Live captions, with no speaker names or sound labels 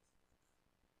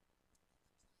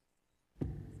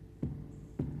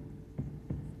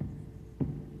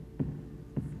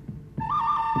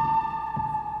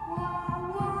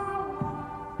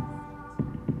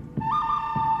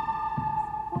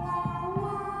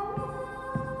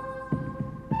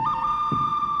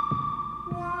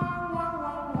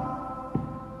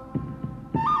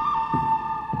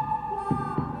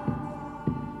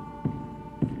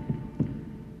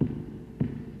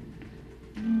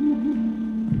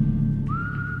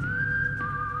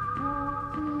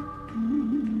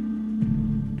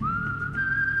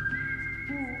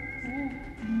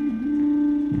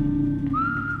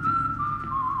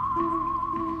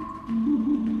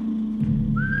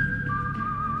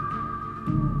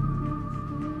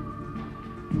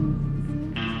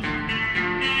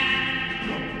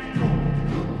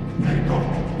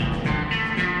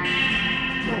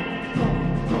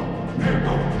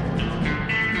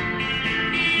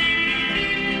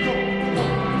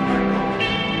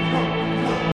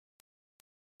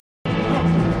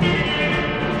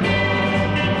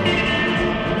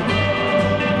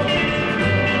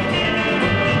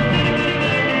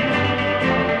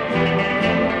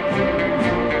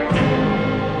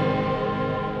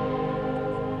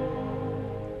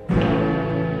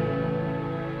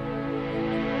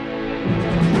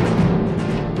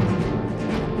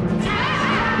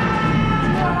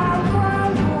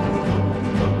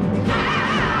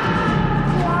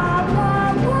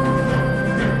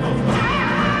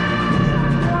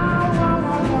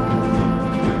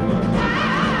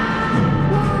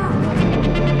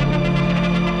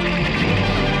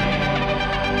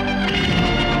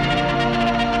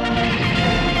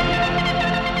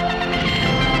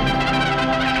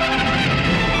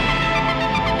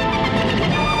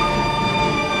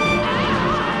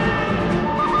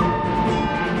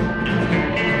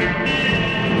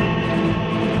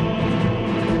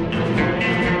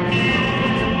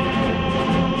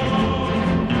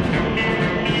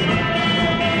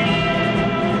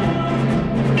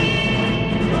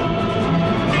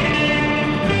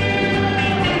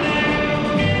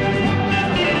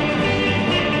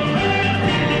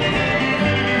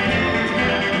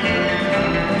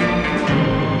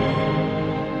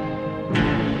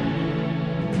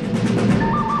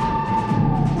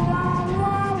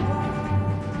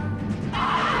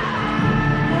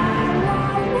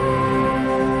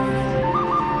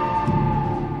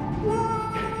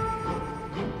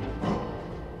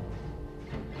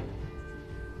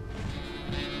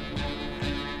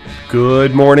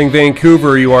Good morning,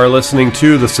 Vancouver. You are listening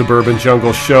to the Suburban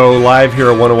Jungle Show live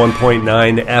here at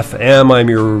 101.9 FM. I'm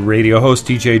your radio host,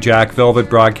 DJ Jack Velvet,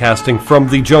 broadcasting from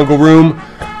the Jungle Room.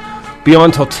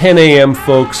 Beyond till 10 a.m.,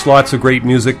 folks. Lots of great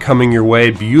music coming your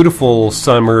way. Beautiful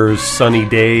summer's sunny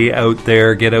day out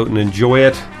there. Get out and enjoy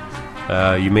it.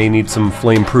 You may need some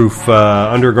flame-proof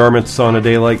undergarments on a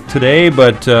day like today,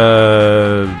 but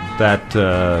that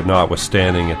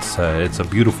notwithstanding, it's a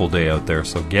beautiful day out there,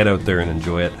 so get out there and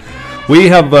enjoy it. We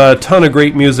have a ton of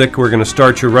great music. We're going to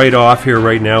start you right off here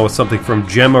right now with something from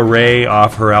Gemma Ray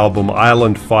off her album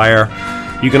Island Fire.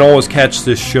 You can always catch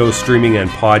this show streaming and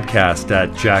podcast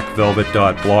at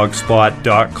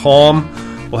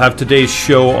jackvelvet.blogspot.com. We'll have today's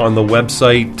show on the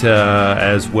website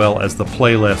as well as the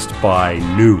playlist by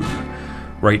noon.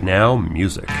 Right now,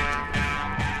 music.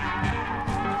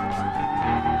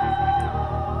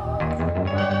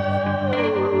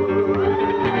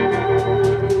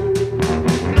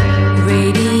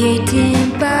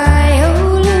 Radiating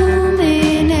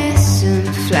bioluminescent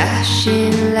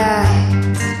flashing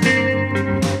lights,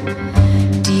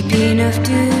 deep enough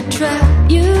to trap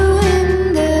you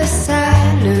in the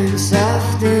silence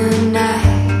of the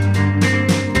night,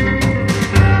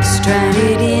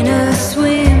 stranded in a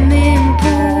swimming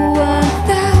pool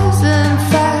 1,000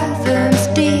 fathoms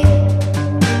deep.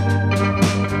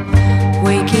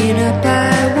 Waking up,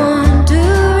 I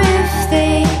wonder if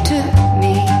they took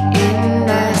me in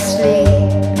my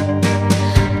sleep,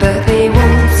 but they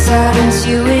won't silence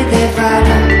you with their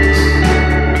violence.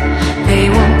 They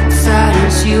won't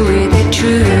silence you with their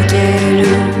true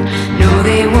deluge.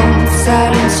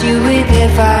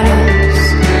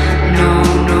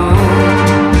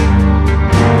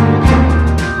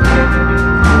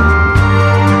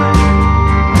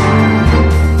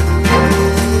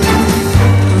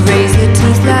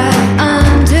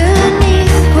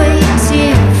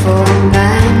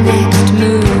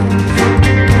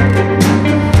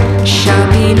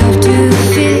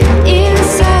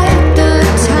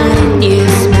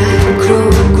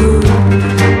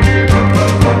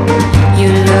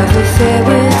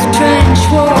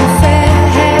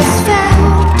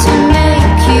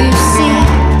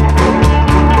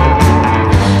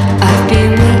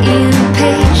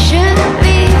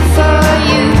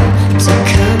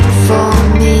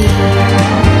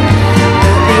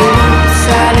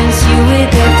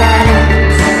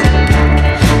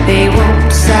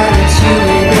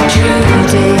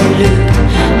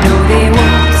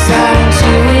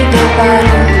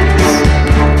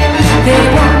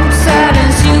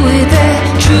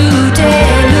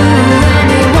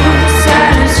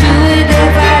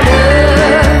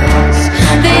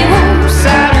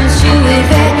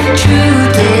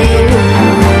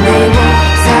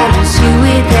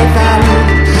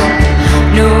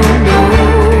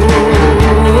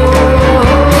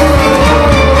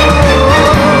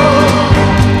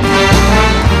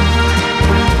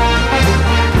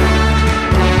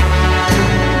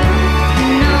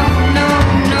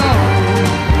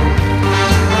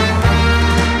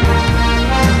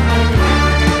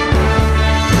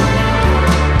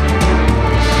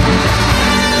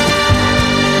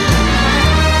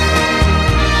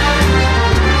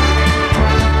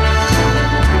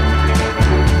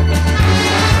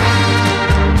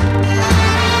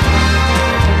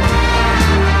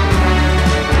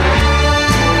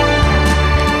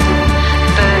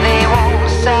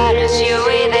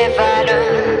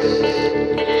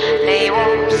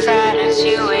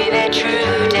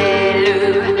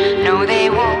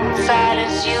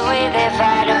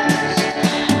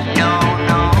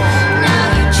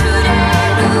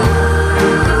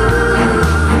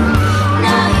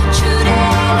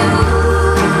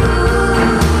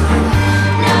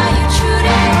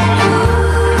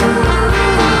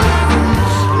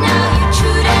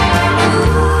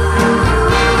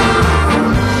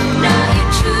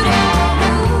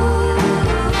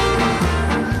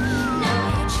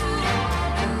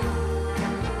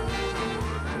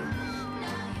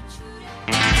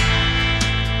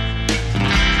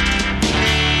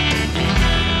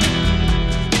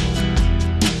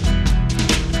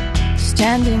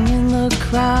 standing in the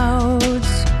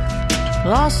crowds,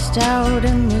 lost out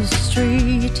in the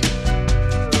street,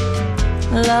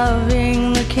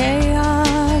 loving the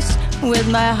chaos with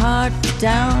my heart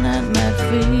down at my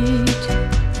feet,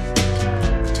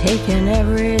 taking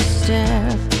every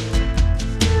step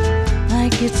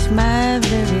like it's my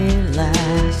very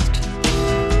last,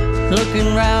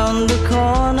 looking round the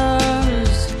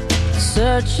corners,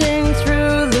 searching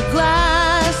through the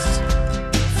glass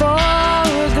for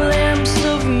a glimpse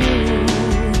of you,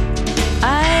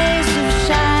 eyes of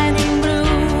shining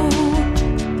blue,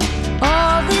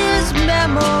 all these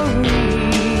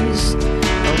memories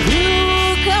of you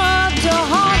come to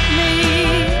haunt me.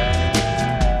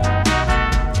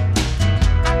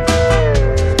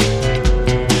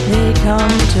 They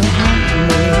come to haunt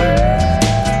me.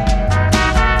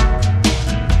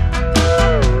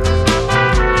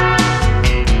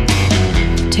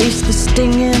 Taste the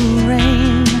stinging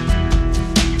rain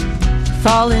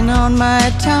falling on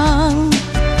my tongue,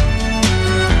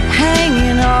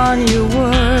 hanging on your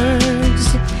words,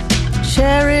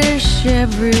 cherish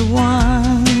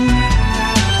everyone,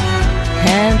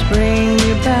 can't bring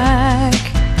you back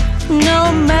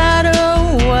no matter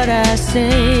what I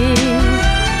say,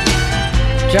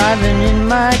 driving in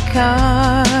my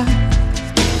car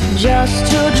just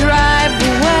to drive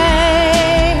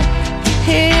away,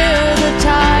 hear the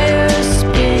tires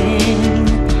spin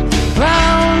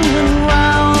round and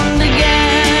round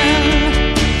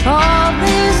again, all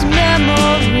these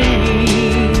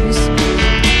memories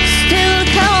still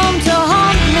come to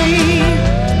haunt me.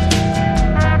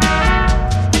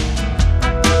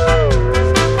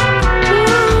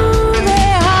 Ooh, they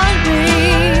haunt me.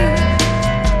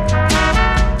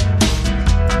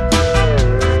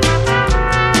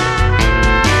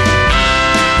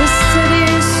 The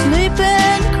city's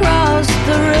sleeping across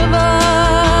the river,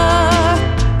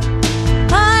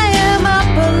 I am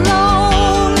up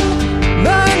alone,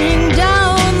 burning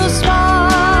down the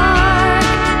spark,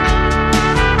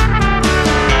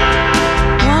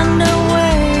 wonder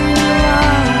where you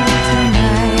are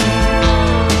tonight,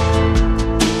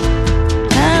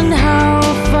 and how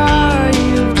far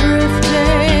you've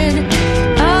drifted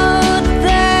out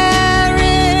there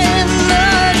in the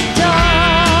dark.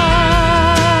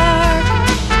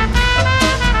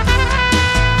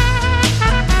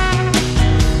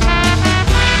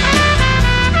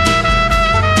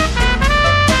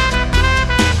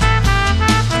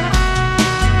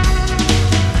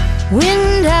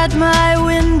 Wind at my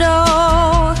window,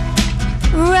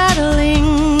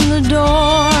 rattling the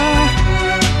door,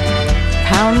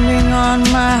 pounding on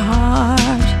my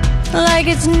heart like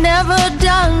it's never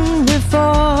done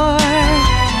before.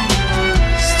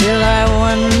 Still I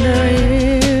wonder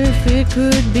if it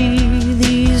could be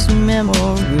these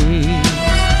memories.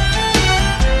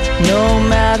 No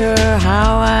matter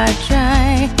how I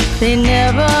try, they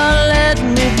never let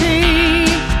me be.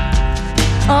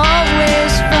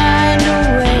 Always find a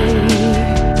way,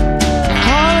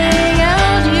 calling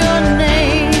out your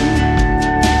name.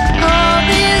 All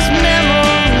these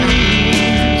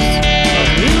memories of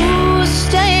you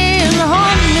stay and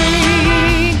haunt me.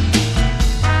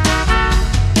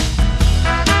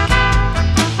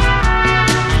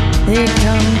 They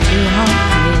come to haunt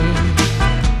me.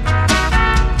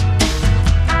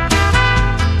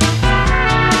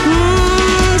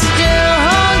 Still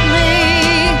haunt me.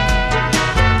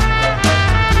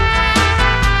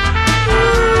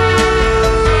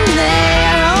 They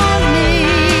haunt me.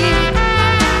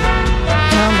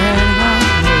 Come and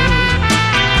haunt me.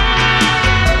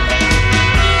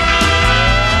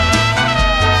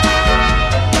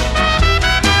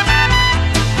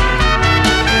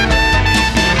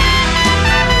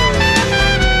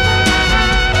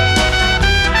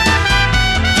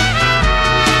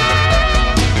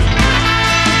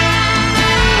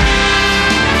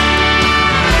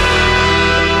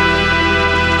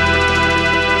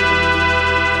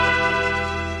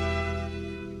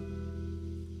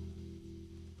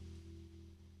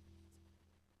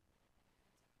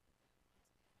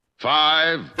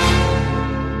 Five,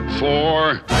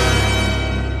 4,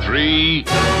 3,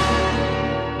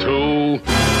 2,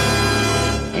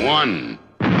 1.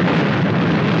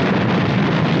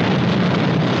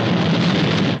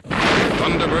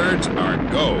 Thunderbirds are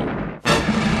go.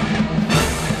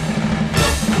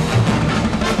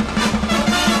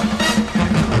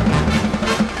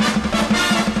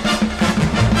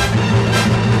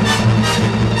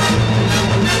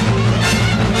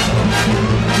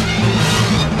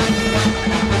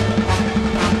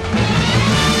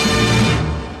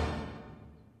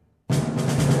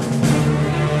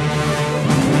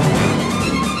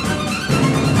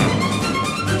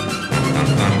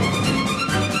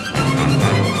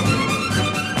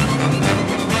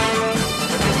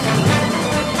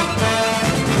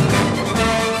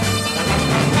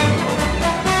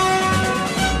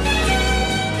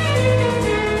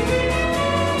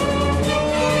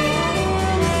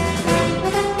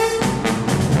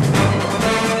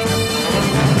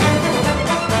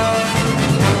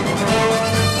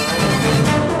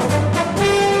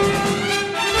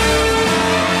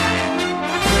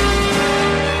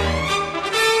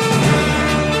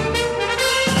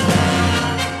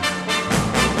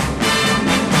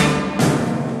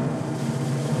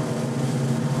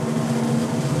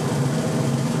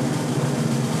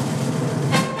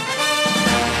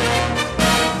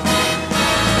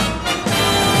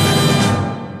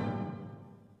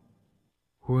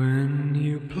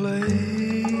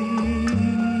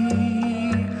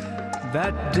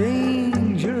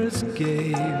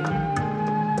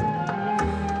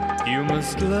 You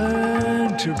must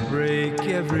learn to break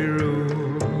every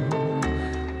rule,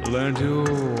 learn to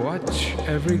watch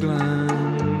every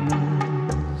glance.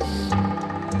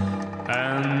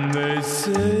 And they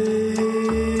say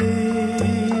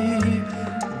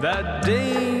that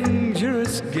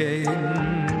dangerous game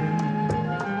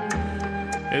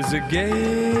is a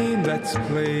game that's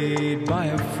played by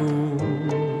a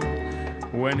fool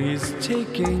when he's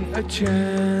taking a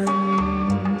chance.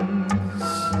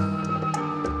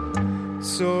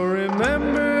 So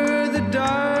remember, the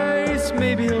dice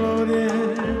may be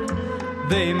loaded,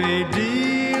 they may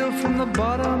deal from the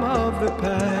bottom of the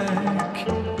pack,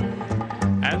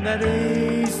 and that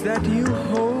ace that you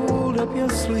hold up your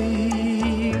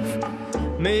sleeve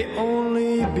may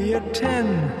only be a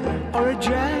 10 or a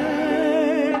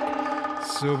jack.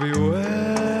 So beware,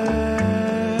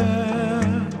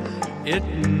 it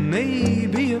may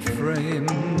be a frame.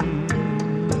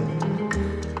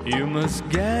 You must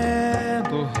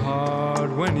gamble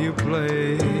hard when you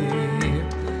play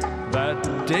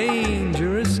that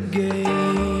dangerous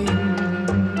game.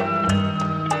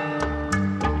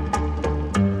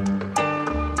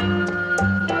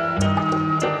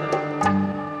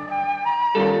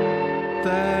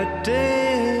 That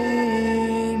dangerous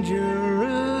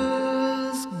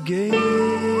game.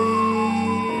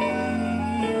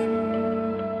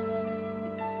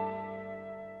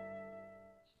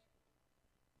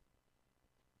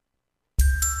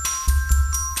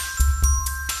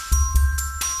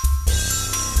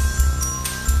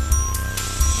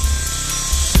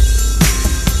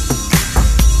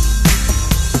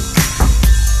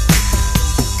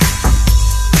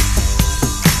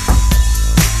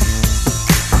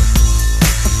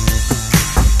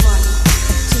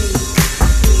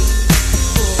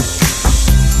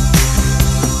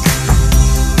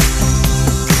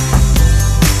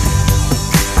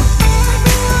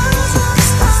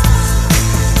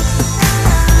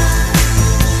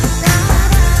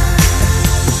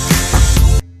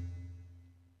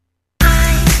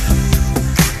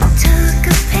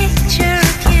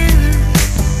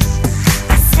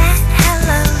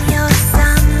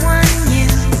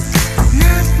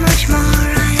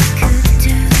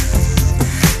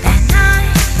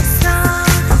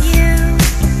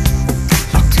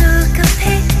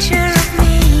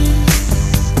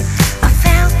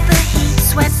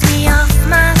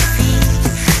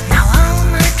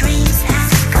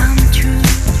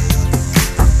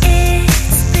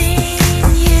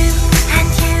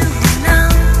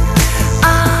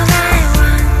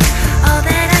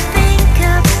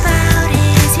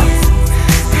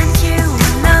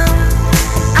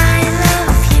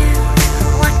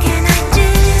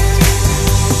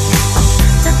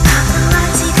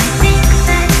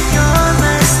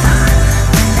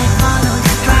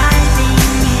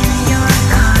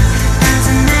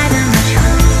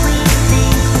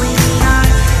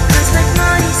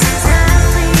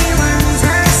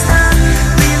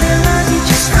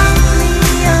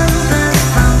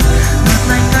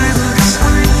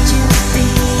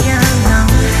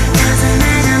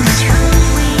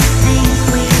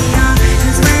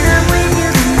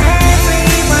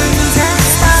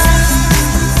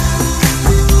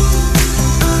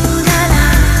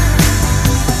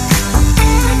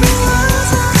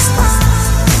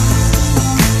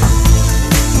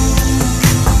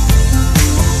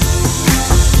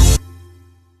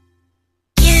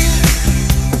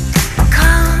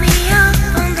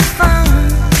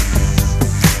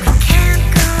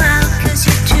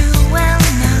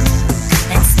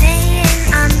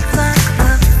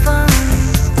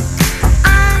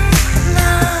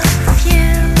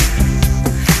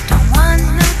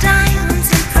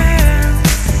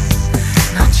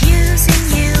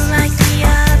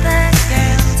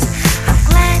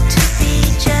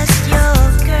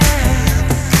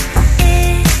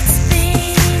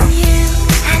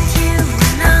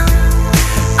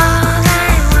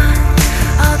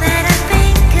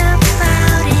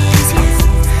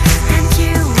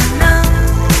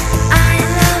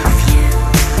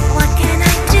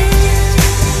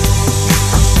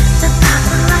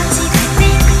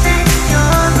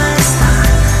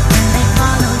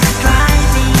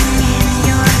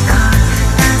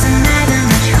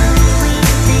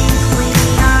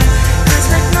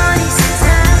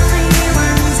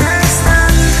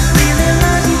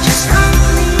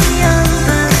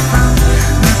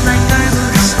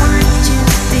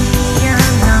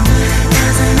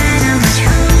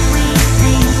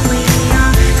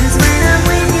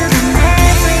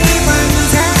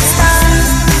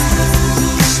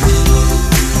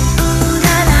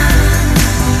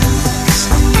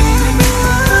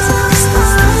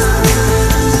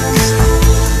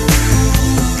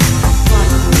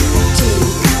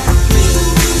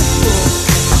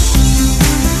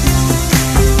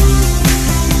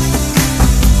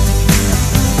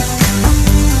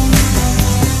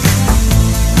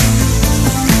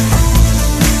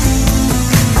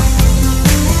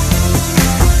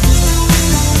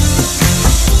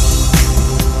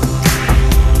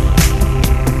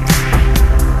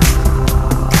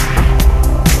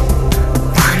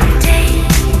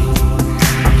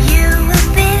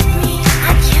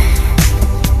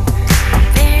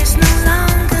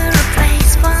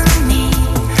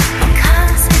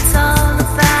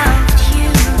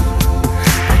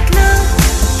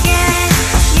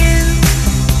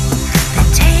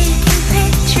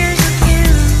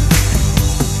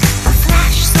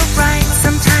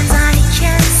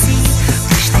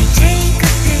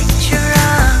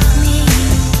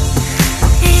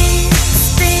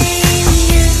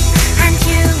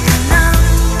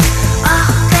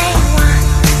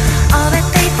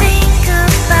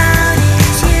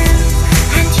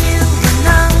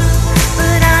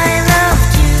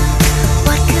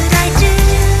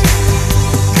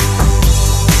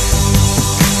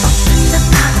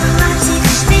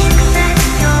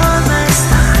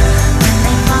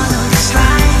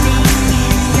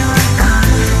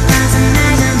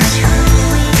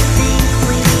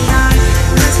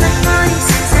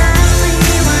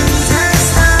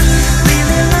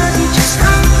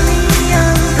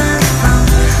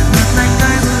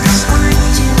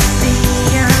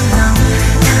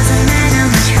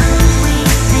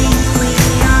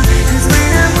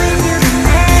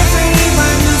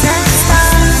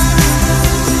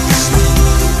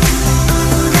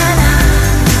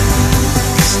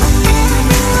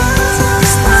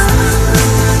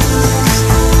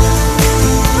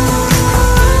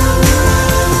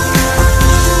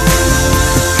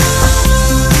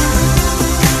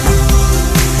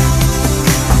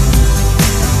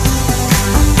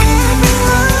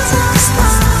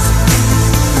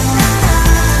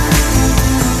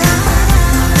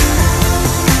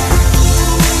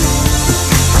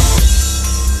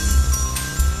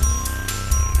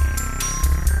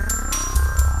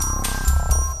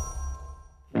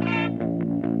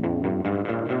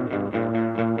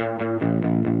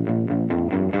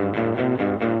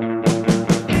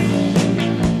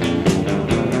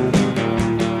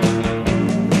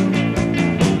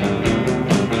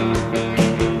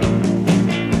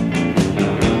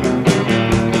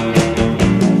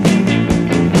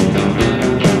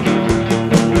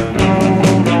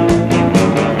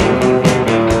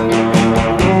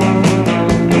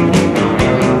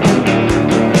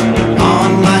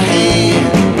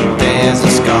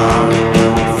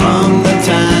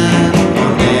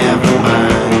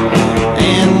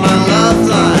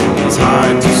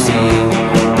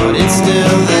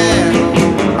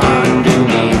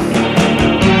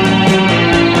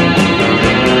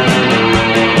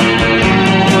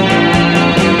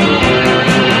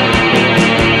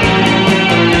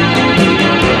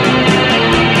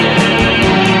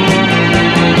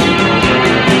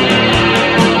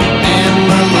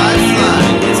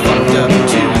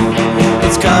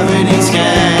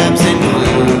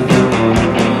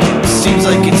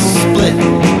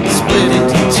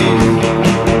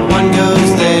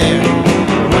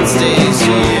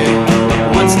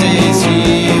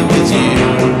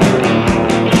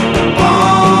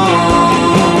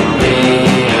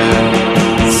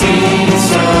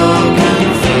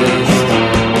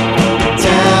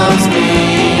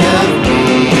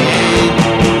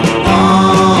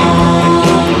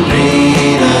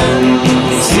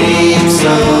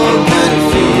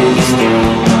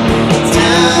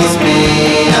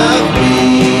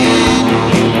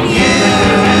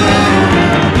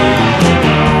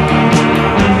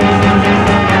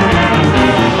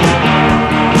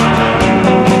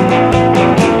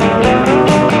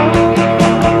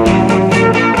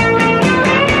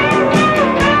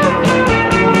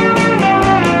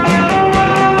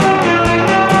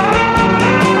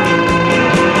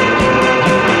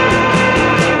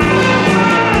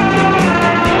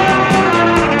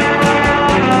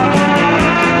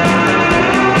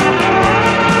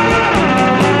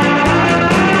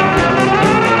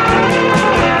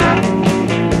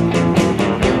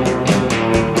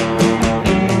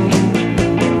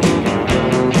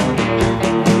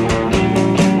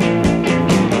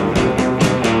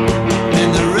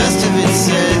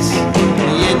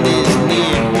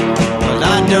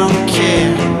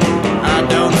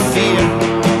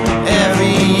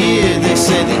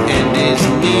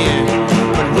 near,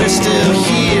 but we're still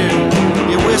here.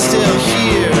 Yeah, we're still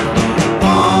here.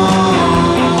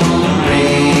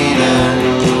 Raider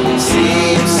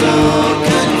seems so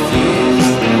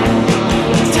confused.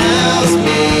 Tells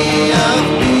me of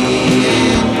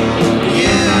being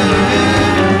you.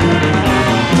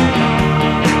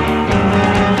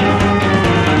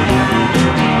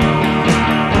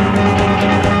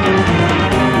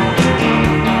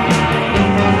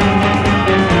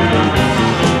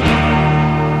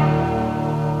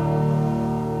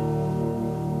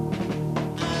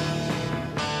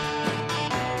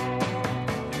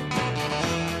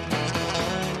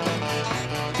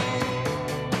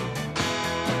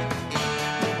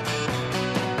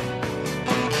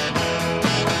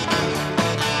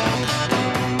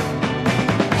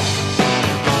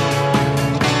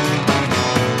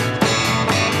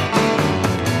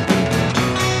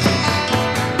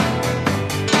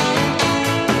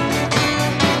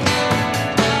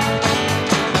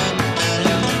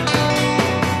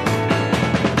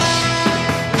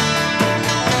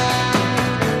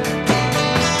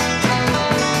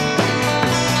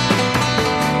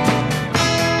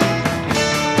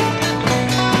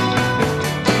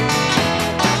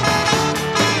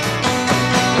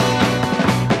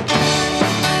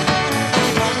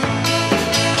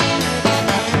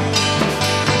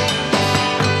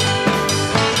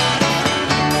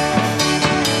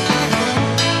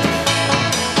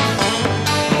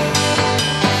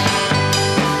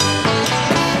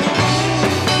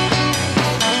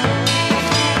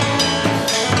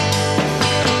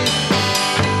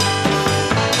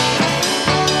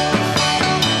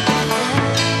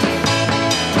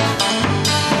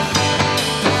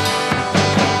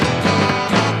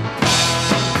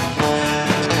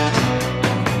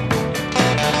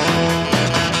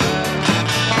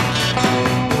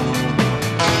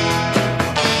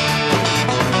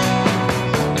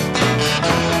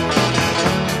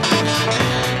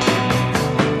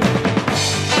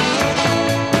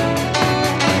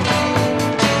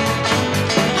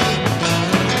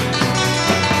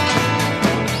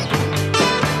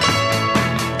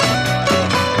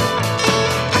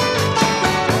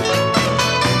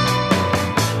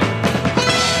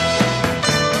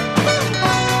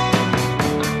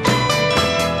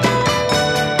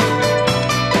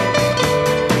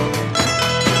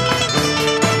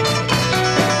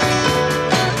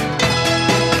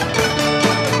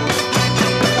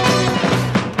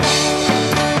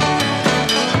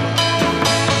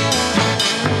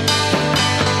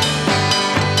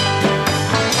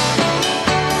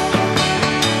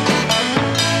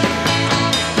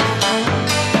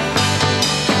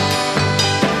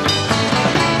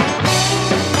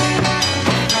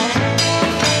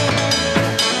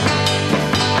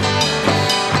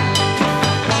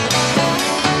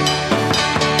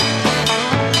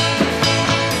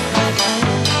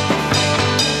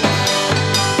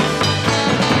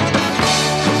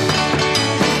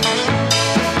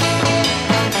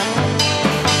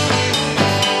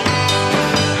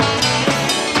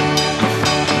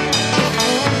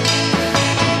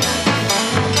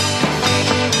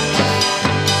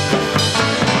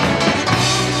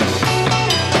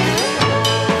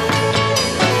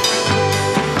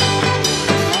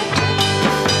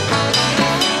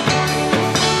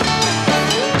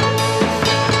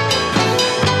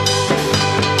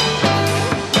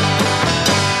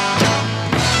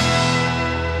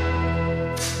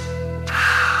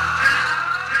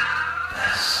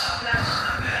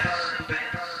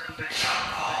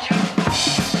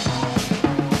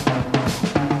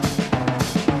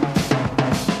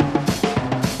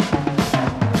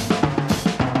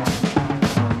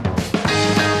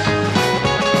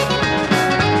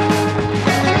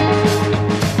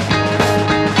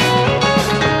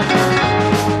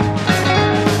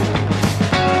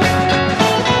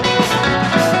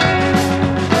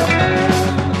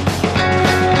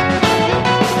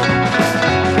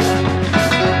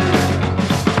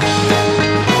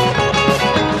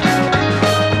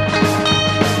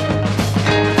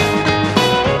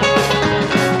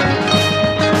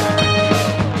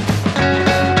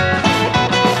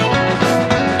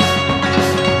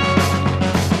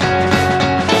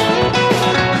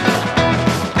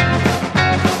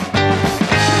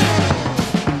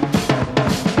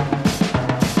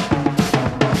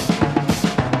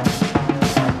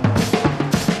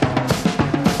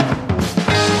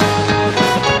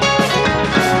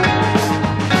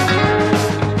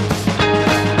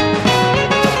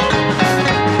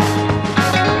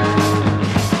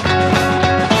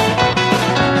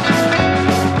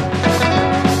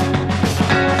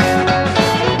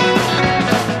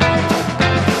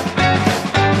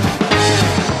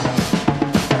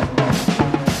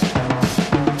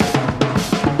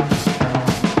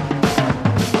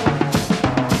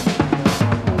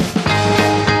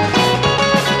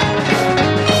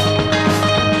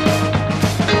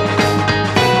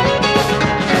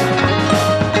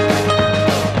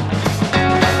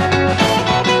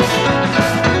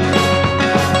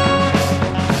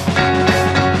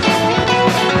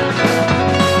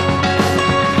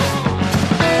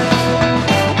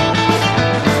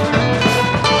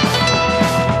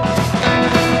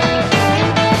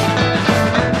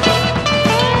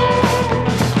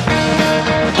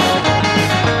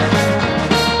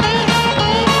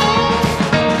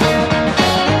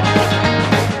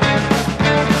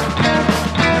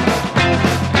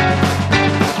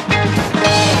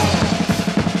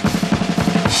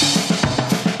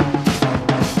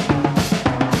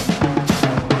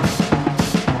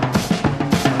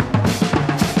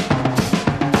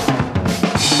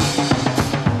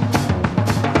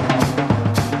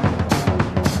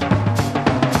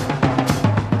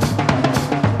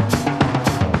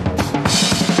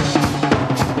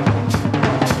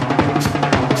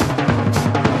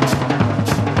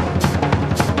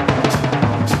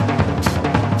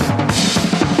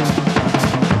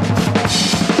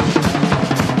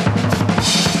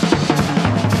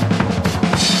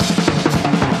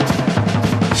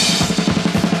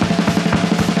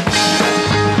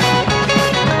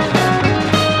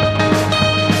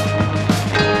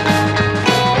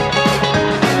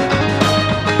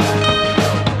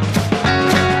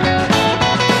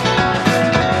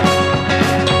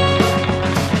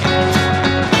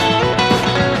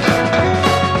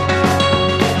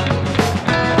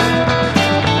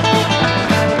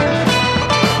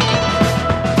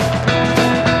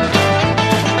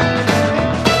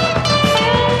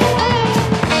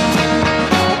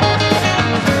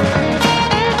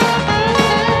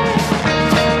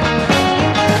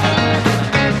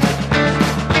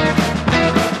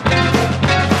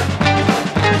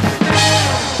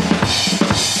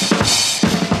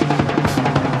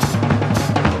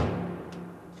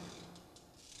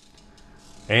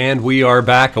 And we are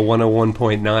back at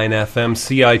 101.9 FM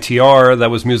CITR. That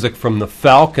was music from the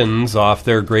Falcons off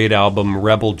their great album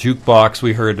Rebel Jukebox.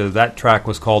 We heard that track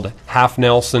was called Half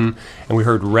Nelson, and we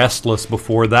heard Restless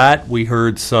before that. We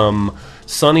heard some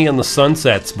Sunny and the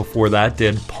Sunsets before that,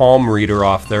 did Palm Reader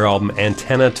off their album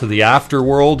Antenna to the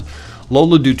Afterworld.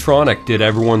 Lola Dutronic did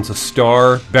Everyone's a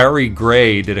Star. Barry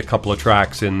Gray did a couple of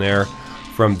tracks in there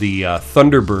from the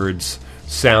Thunderbirds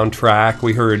soundtrack.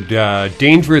 We heard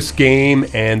Dangerous Game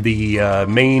and the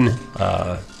main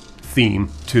theme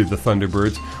to the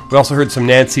Thunderbirds. We also heard some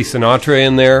Nancy Sinatra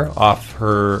in there off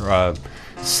her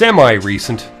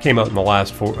semi-recent, came out in the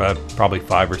last probably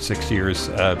 5 or 6 years,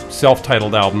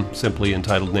 self-titled album, simply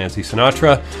entitled Nancy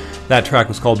Sinatra. That track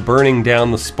was called Burning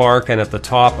Down the Spark, and at the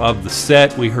top of the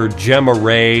set we heard Gemma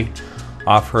Ray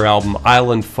off her album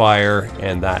Island Fire,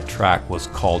 and that track was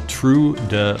called True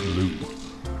de Lou.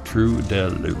 True de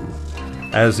Lou.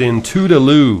 As in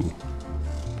Toodaloo.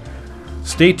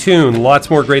 Stay tuned, lots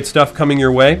more great stuff coming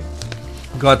your way.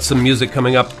 Got some music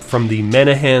coming up from the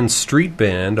Menahan Street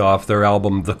Band off their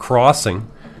album The Crossing,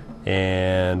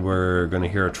 and we're going to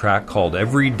hear a track called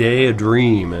Every Day a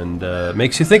Dream, and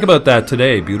makes you think about that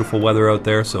today. Beautiful weather out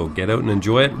there, so get out and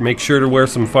enjoy it. Make sure to wear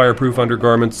some fireproof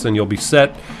undergarments and you'll be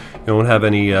set. You won't have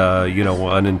any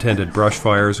unintended brush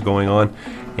fires going on,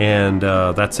 and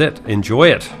that's it. Enjoy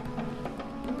it.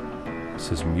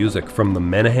 This is music from the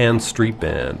Menahan Street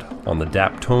Band on the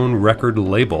Daptone record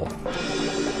label.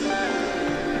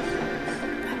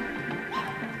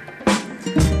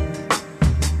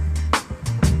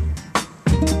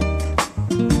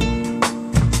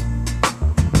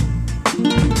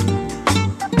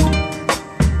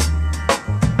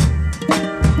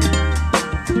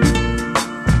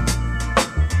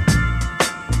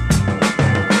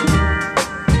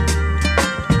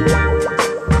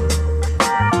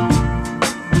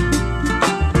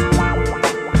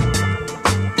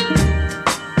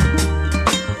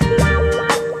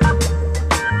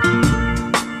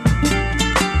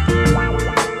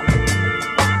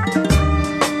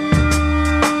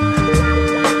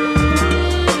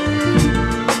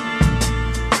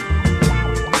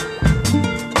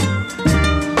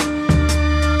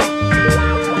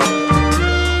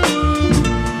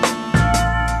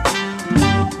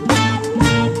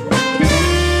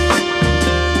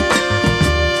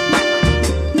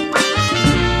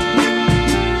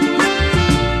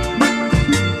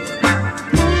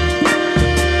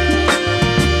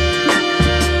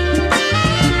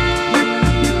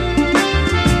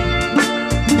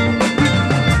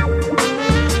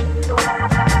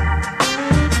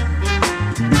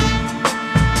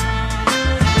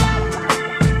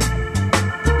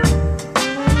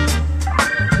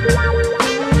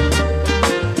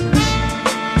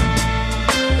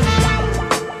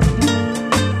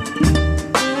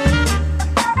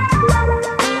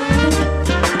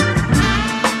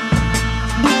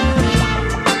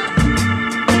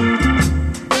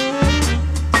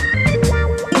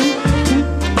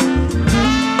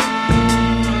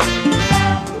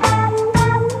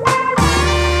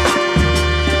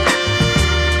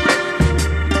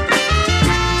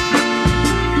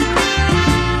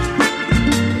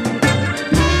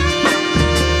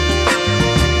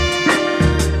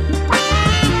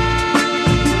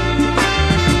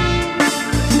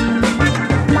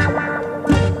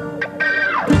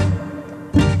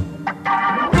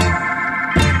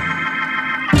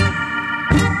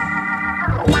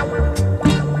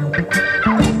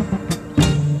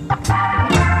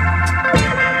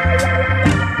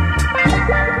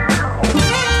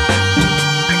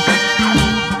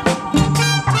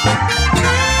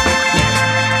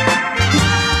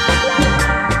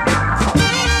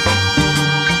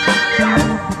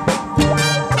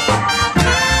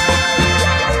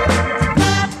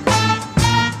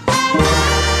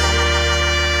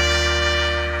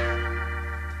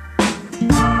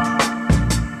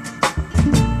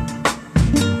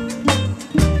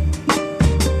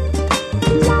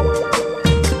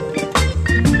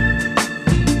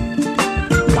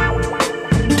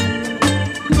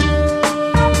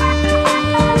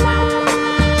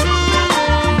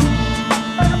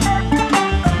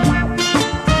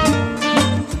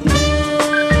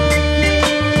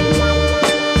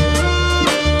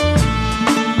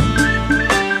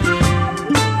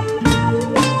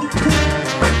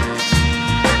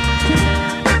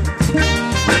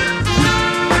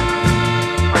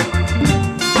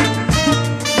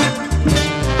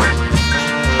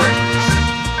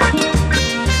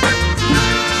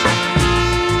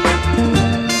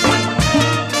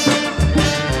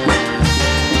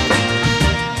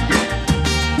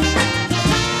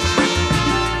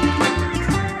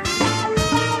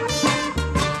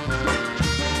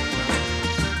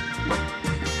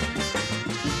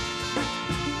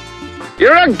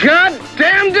 You're a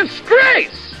goddamn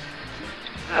disgrace!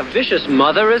 A vicious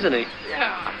mother, isn't he?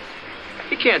 Yeah.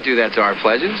 He can't do that to our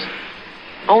pledges.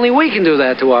 Only we can do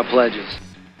that to our pledges.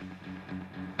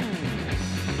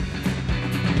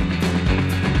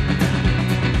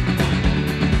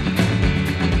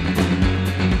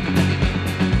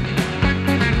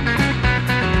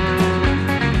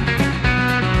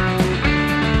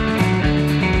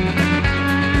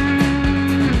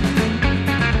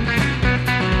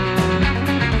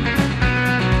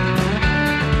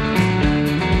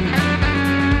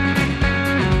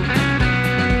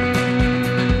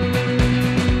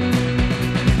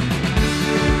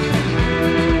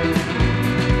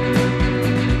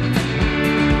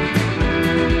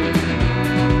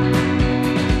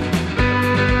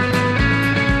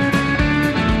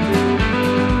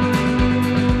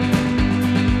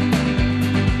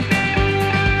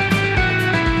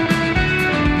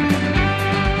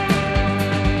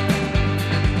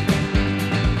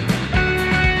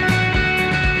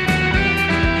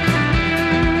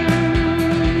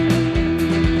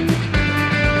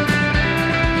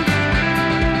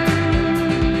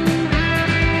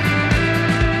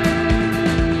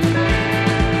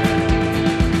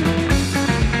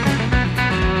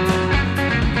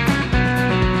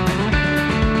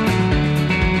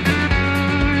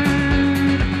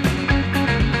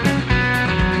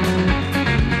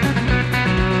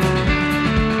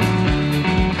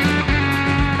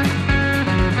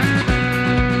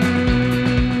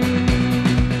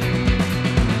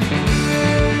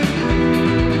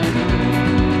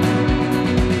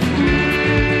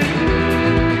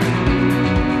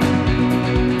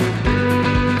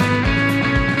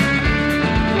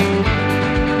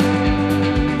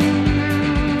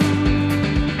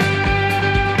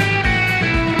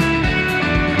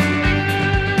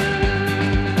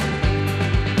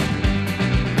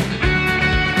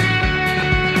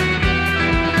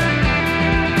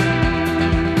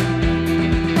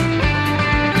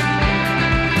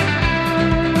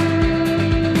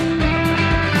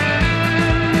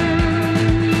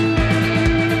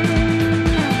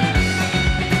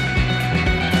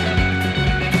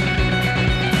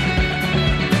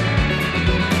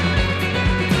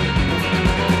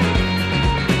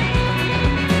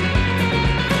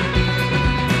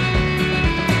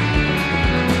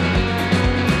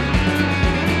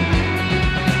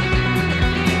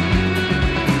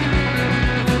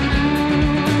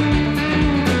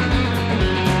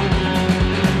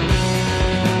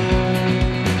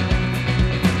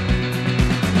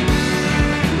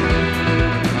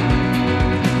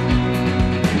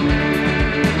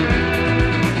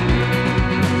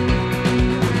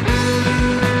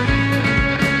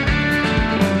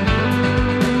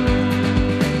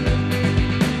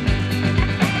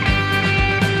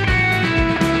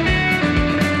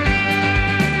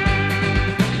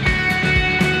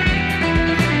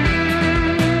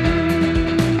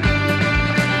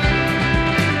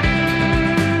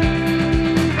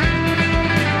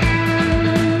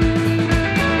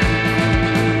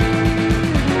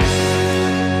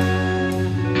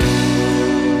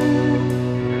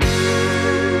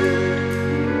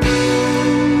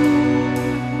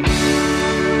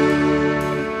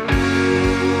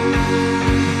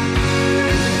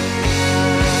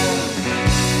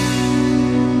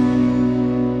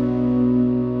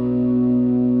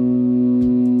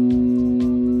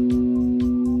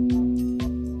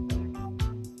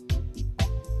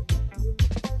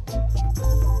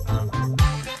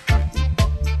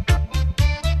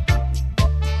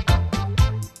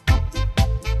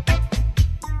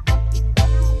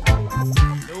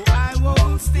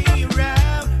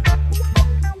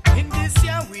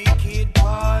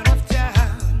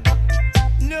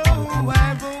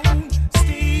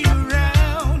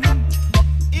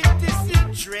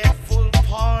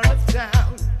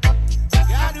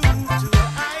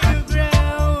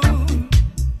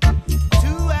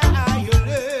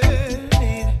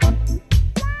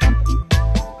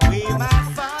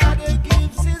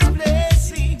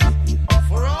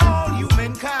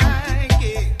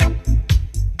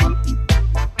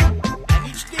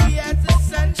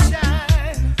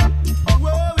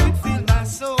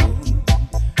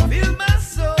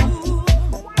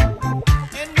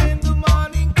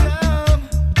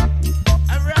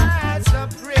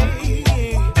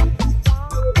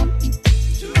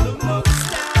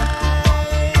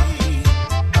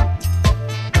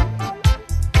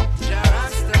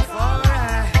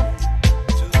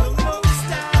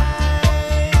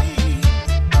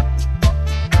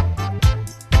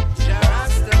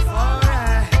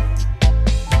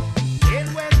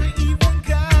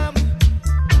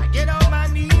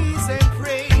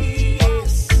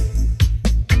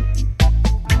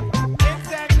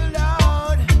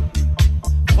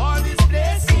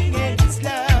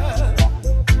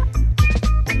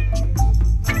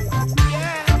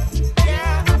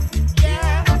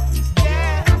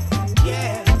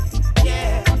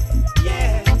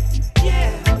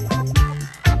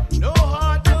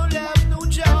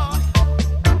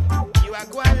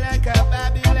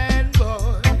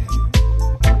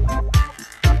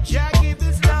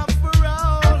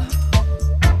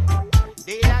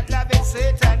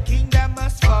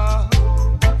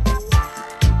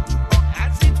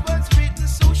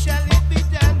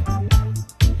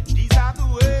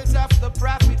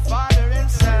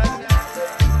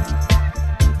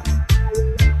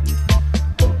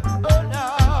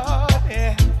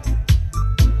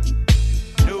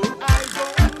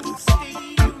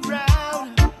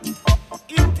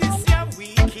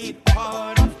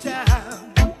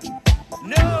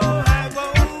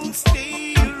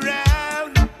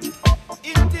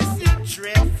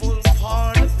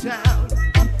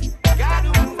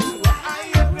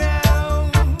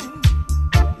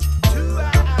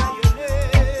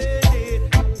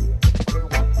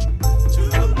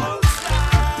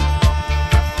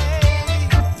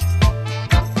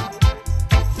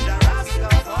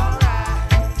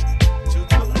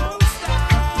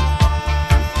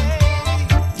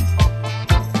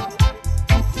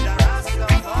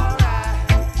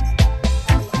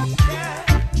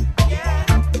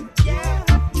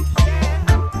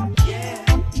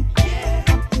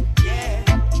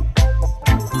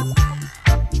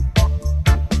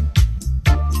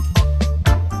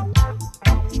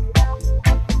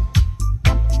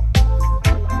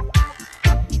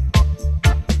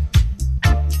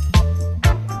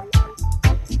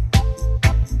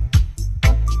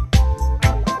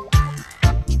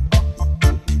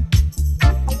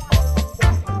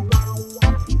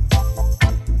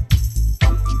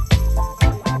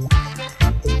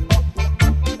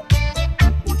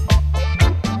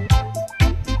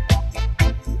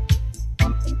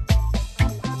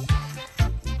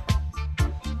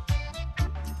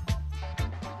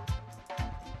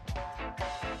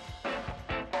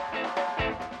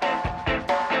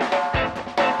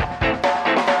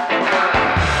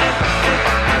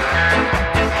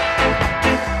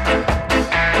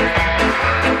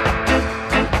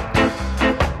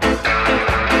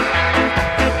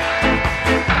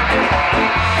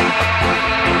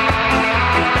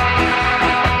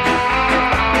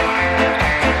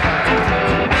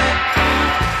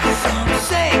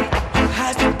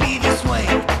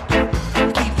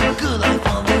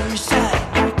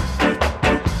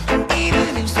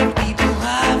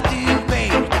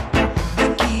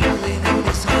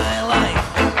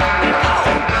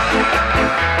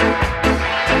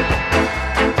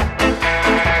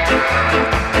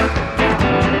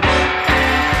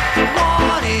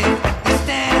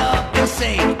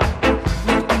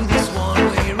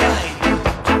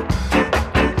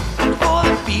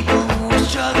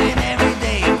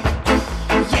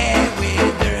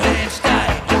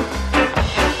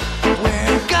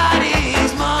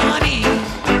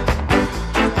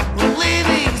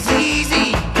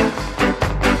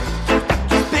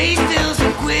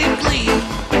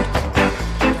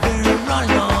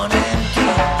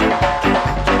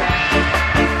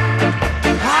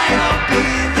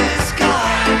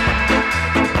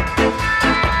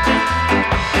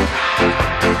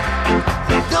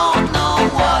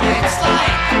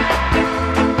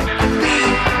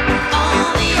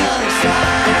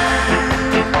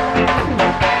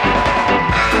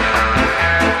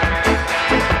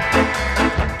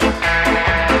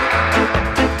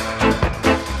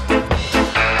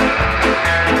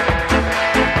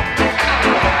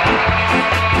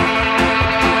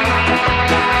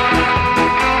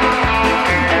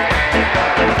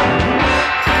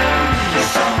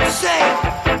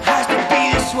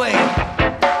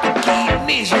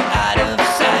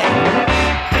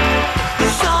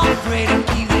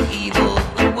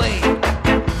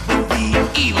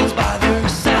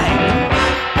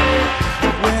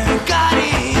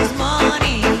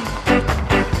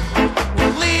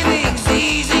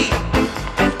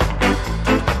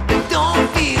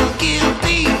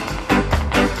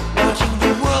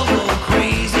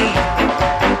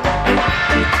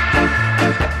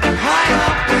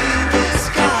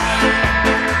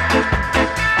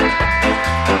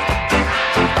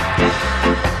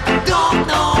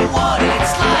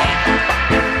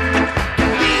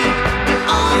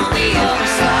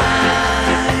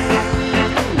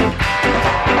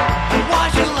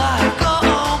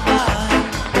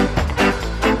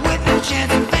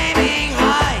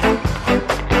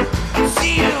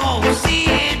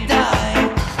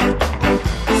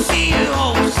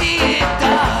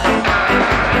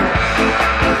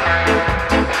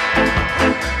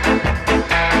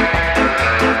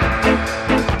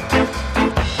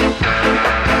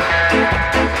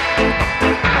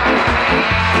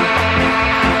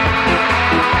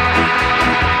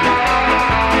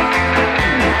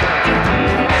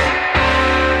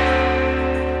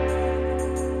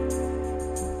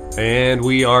 And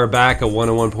we are back at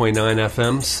 101.9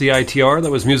 FM CITR.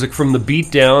 That was music from The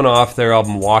Beatdown off their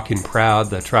album Walking Proud.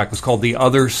 That track was called The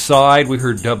Other Side. We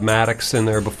heard Dubmatix in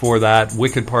there before that.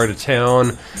 Wicked Part of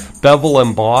Town. Bevel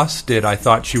and Boss did I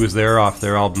Thought She Was There off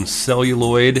their album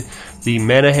Celluloid. The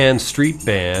Menahan Street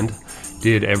Band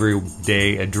did Every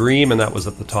Day a Dream, and that was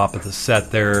at the top of the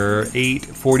set there.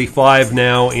 8:45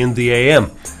 now in the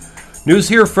AM. News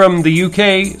here from the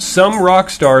UK. Some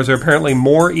rock stars are apparently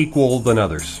more equal than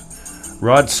others.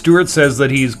 Rod Stewart says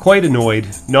that he's quite annoyed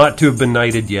not to have been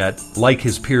knighted yet, like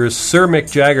his peers Sir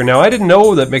Mick Jagger. Now, I didn't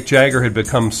know that Mick Jagger had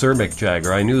become Sir Mick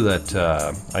Jagger. I knew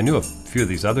that I knew a few of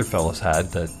these other fellas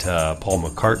had, that Paul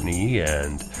McCartney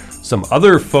and some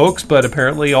other folks, but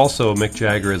apparently also Mick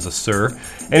Jagger is a Sir.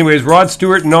 Anyways, Rod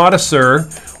Stewart, not a Sir,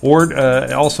 or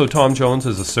also Tom Jones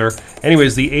is a Sir.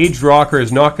 Anyways, the aged rocker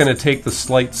is not going to take the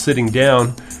slight sitting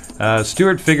down.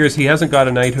 Stewart figures he hasn't got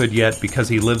a knighthood yet because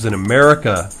he lives in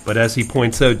America, but as he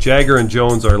points out, Jagger and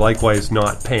Jones are likewise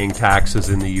not paying taxes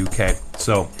in the UK.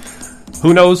 So,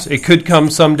 who knows? It could come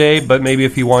someday, but maybe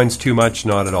if he whines too much,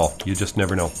 not at all. You just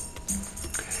never know.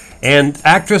 And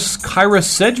actress Kyra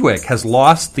Sedgwick has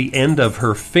lost the end of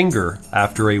her finger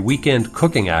after a weekend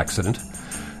cooking accident.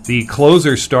 The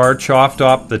Closer star chopped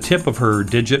off the tip of her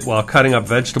digit while cutting up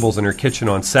vegetables in her kitchen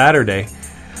on Saturday,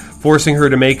 forcing her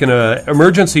to make an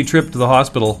emergency trip to the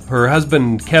hospital. Her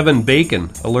husband, Kevin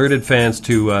Bacon, alerted fans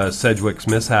to Sedgwick's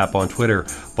mishap on Twitter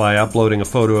by uploading a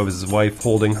photo of his wife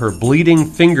holding her bleeding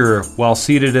finger while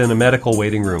seated in a medical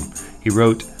waiting room. He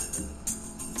wrote,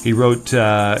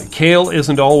 "Kale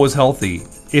isn't always healthy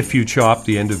if you chop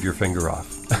the end of your finger off."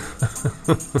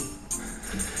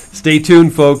 Stay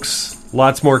tuned, folks.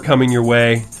 Lots more coming your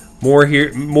way. More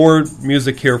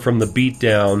music here from The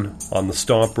Beatdown on the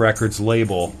Stomp Records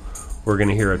label. We're going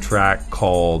to hear a track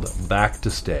called Back to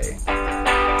Stay.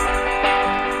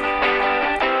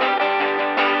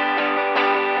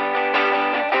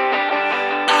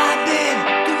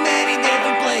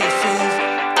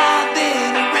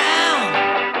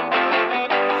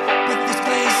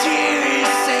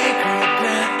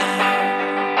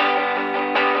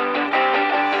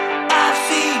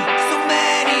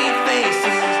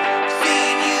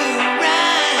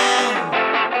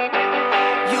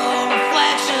 Your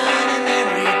reflection in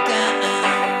every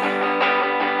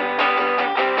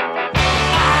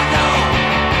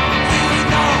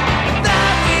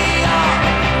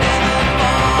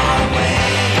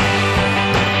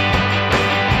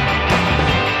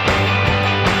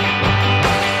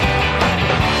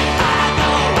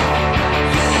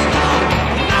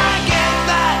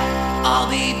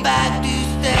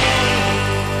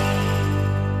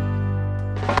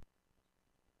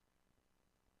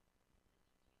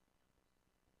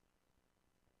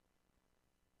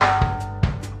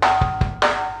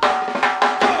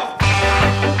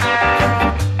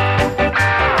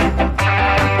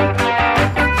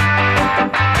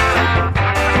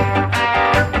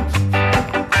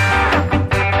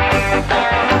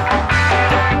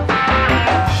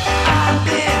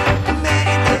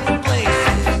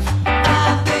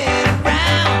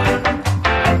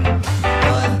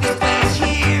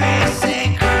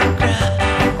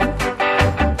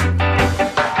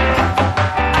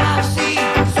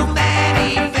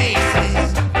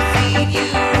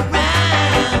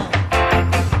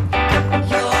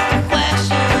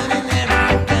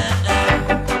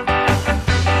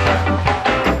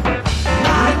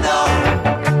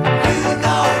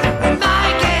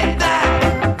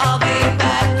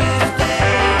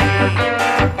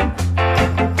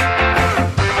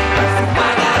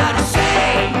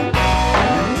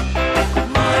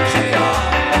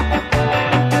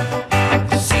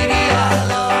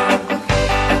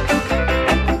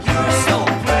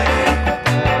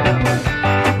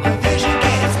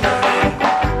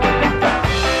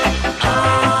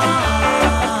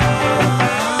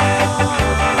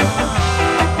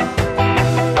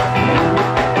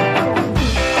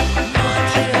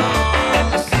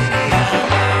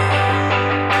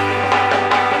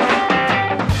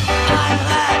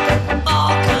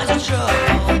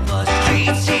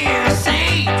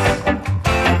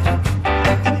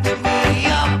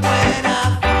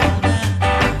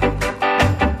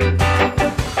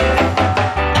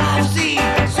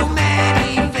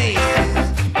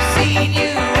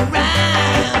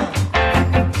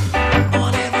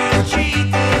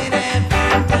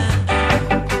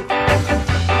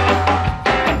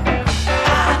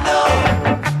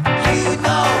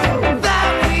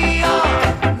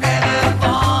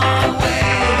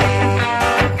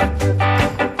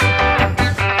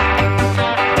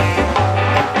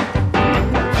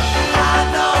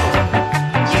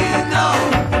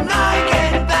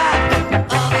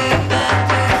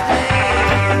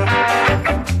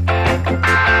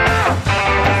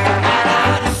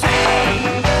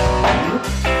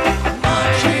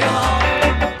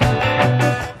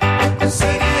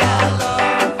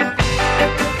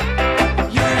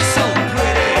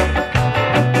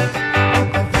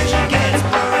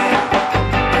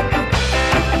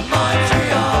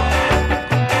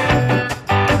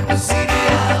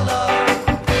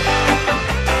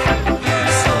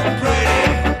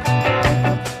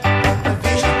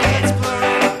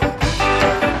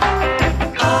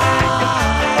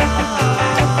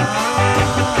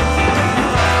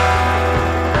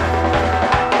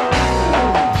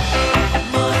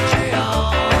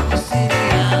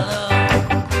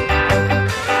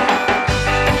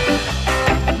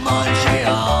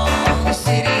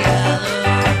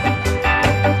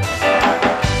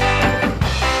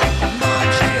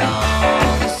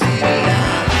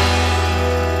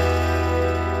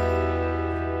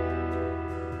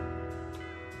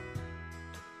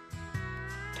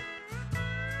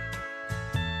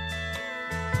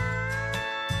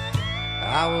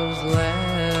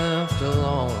left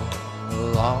alone a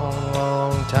long,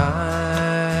 long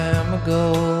time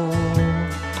ago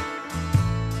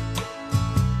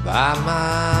by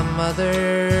my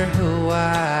mother, who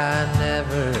I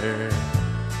never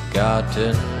got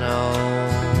to know.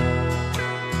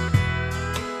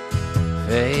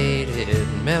 Faded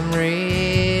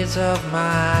memories of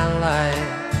my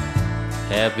life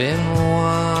have been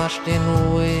washed in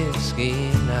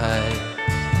whiskey night,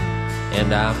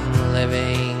 and I'm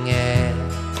living at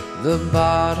the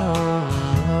bottom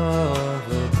of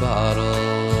the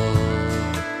bottle.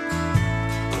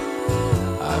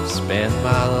 I've spent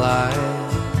my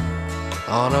life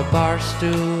on a bar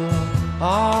stool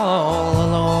all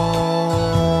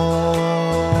alone,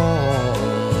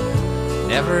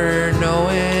 never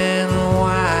knowing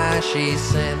why she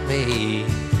sent me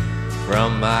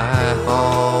from my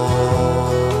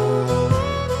home.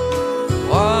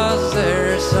 Was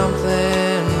there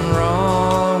something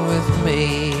wrong with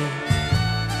me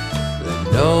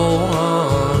that no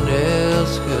one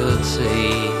else could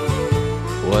see?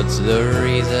 What's the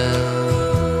reason?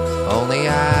 Only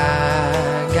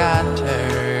I got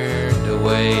turned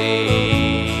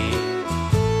away.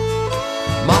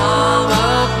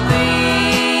 Mama,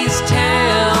 please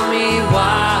tell me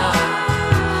why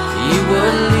you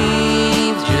would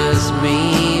leave just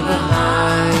me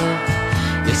behind.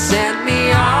 You sent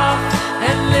me off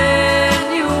and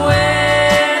then you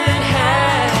went and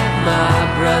had my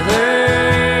brother.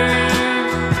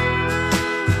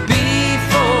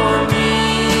 Before me,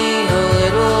 a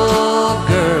little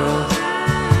girl,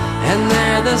 and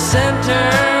they're the center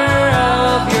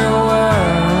of your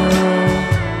world.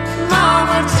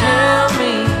 Mama, tell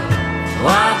me,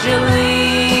 why'd you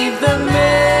leave the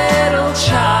middle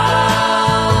child?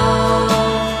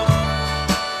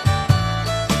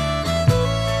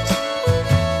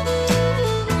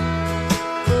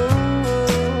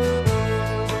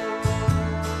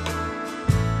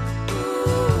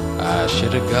 I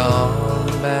should have gone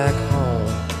back home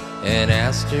and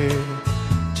asked her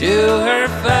to her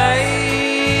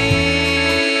face,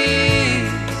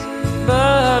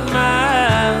 but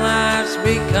my life's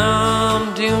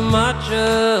become too much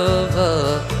of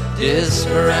a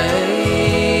disgrace.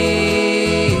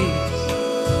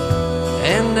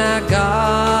 And I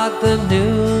got the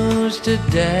news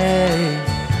today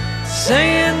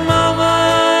saying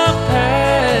Mama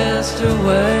passed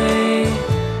away.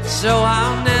 So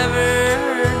I'll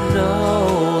never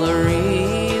know the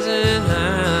reason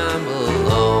I'm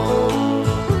alone.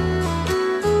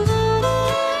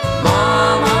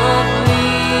 Mama,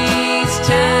 please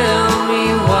tell me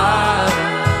why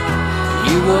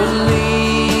you would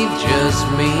leave just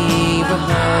me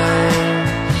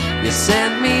behind. You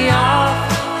sent me off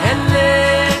and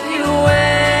then you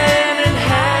went and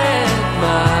had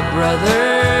my brother.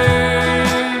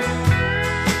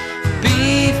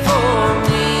 Before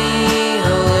me, a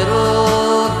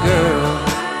little girl,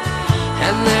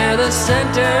 and they're the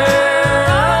center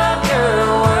of your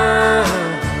world.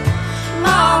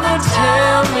 Mama,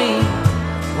 tell me,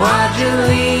 why'd you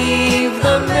leave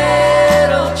the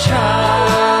middle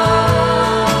child?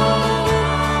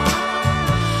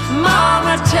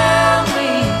 Mama, tell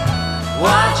me,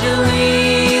 why'd you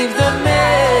leave the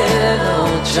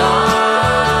middle child?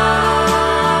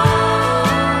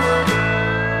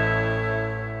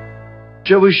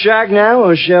 Shall we shag now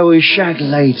or shall we shag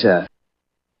later?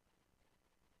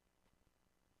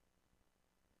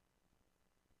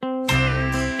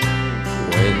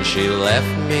 When she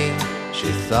left me,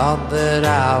 she thought that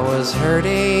I was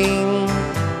hurting.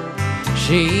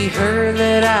 She heard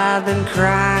that I'd been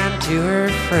crying to her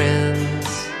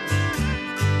friends,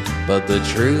 but the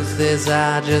truth is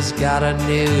I just got a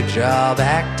new job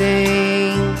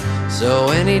acting. So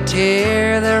any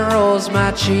tear that rolls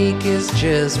my cheek is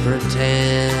just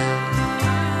pretend.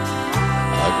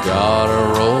 I got a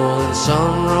role in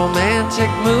some romantic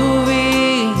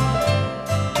movie,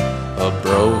 a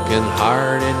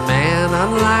broken-hearted man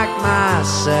unlike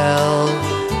myself.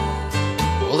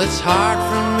 Well, it's hard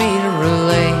for me to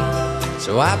relate,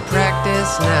 so I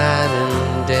practice night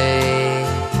and day.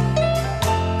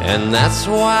 And that's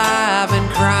why I've been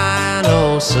crying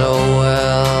oh so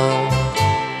well.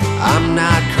 I'm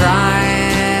not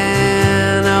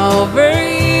crying over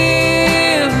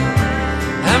you,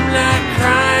 I'm not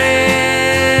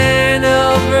crying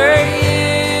over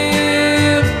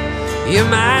you. You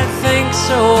might think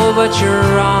so, but you're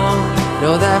wrong.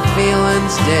 No, that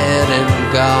feeling's dead and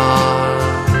gone.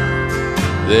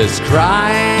 This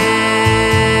crying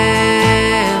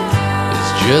is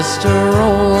just a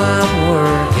role I'm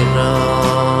working on.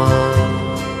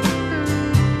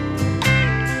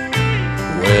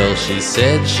 Well, she She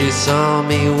said she saw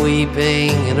me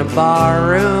weeping in a bar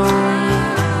room.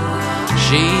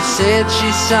 She said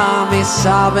she saw me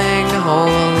sobbing all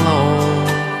alone.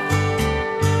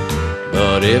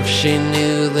 But if she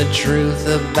knew the truth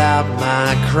about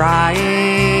my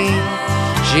crying,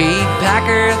 she'd pack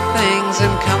her things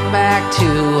and come back to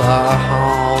her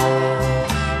home.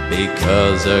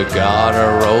 Because I got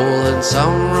a role in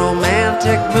some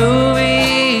romantic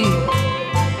movie,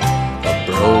 a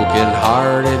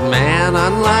broken-hearted man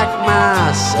unlike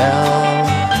myself.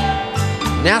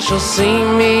 Now she'll see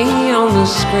me on the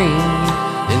screen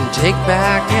and take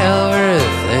back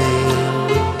everything.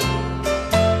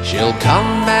 She'll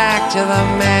come back to the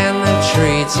man that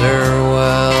treats her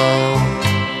well.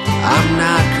 I'm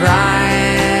not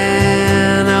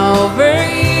crying over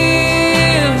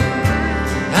you.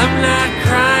 I'm not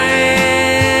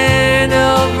crying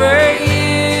over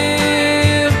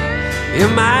you. You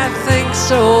might think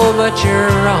so, but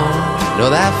you're wrong. No,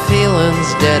 that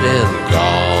feeling's dead and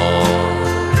gone.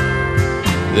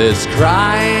 This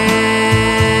crying,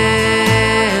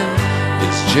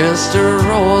 it's just a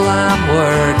role I'm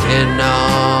working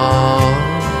on.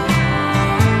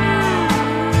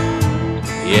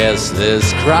 Yes,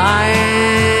 this crying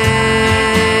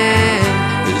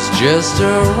is just a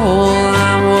role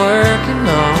I'm working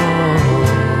on.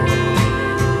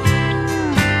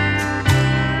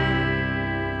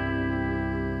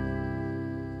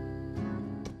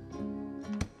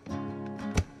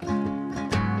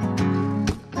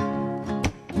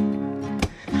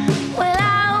 Well,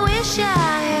 I wish I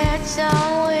had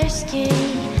some whiskey,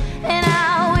 and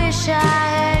I wish I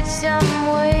had some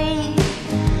weed.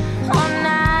 On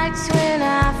nights when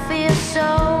I feel so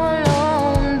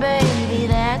alone, baby,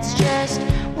 that's just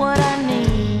what I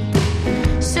need.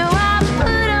 So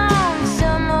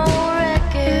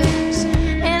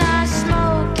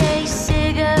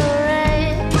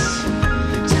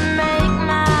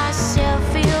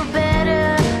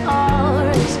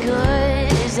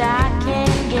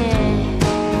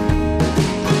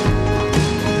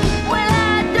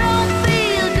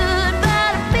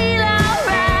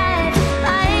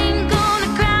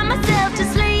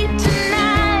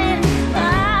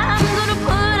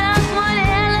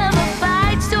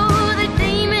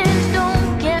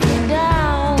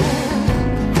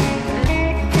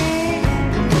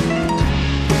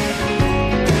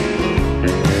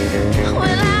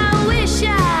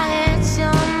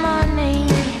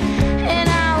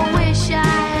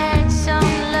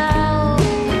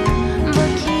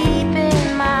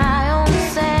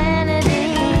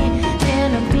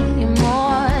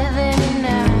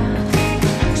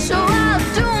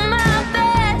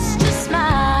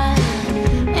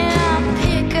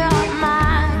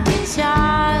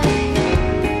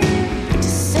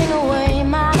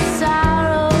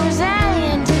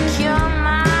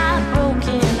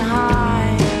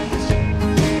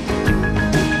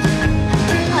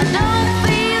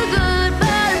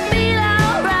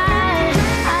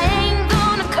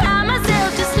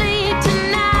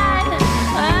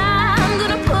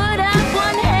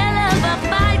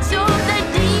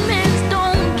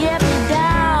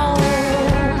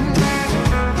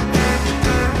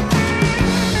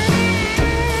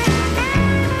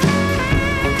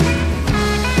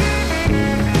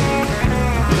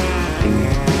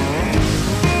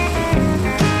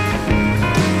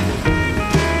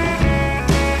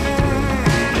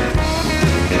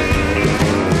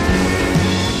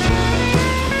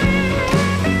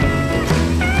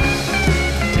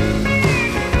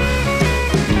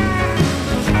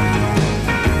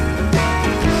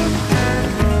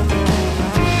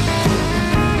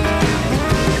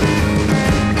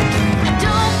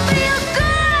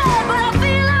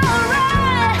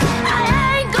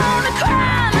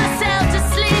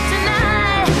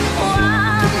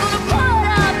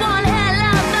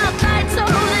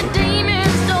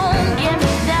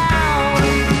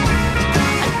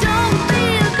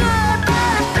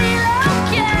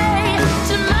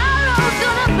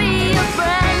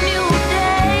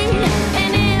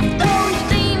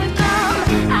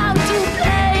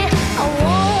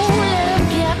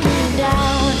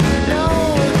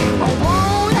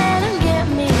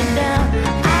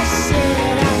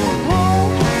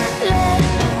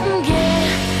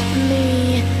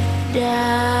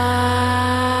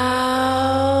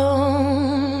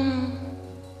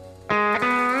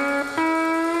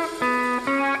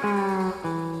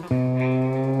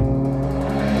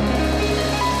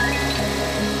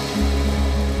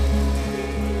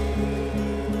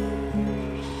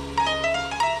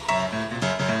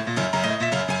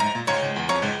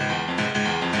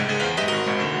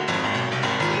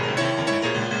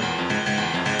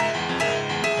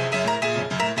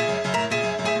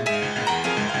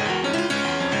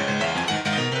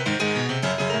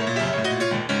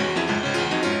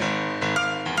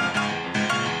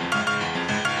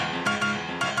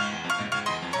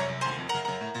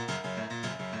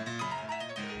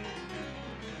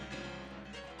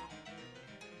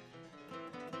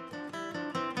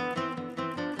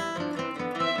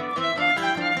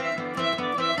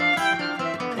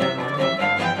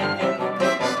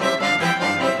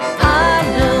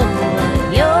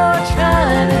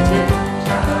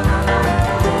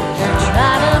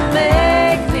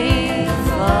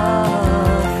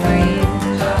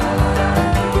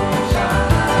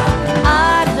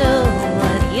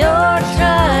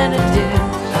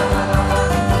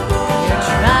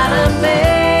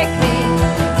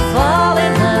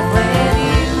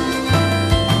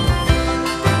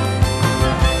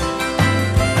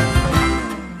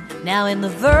in the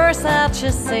verse I'll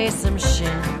just say some shit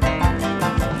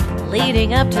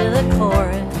leading up to the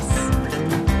chorus,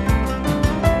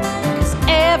 'cause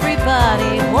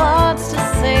everybody wants to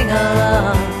sing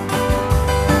along.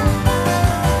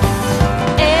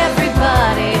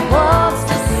 Everybody wants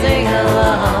to sing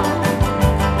along.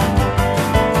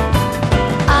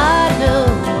 I know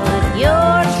what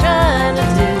you're trying to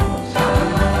do.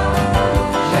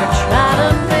 You're trying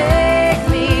to make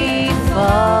me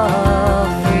fall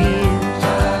for you.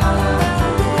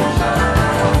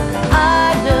 I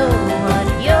know what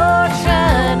you're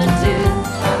trying to do.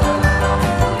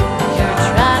 You're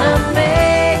trying to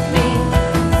make me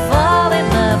fall in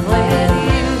love with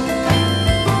you.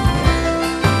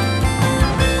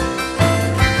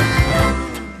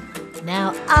 Now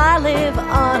I live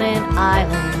on an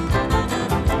island,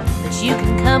 but you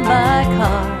can come by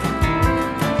car.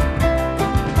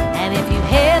 And if you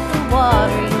hit the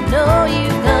water, you know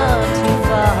you've gone too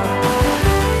far.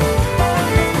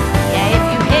 Yeah, if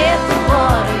you hit the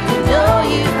water, you know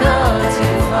you've gone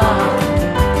too far.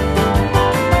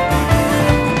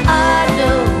 I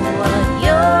know what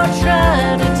you're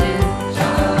trying to do.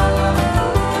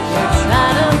 You're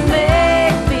trying to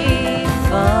make me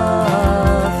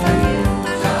fall for you.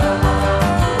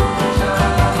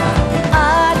 I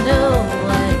know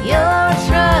what you're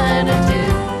trying to do.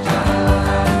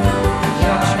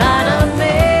 You're trying to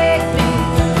make me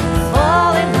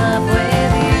fall in love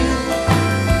with you.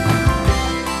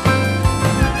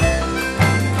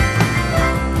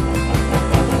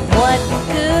 What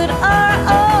good are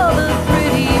all the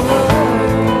pretty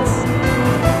words?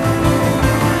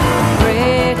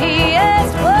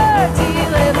 Prettiest words you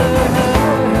ever heard.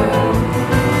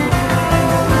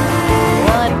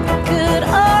 What good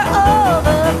are all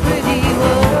the pretty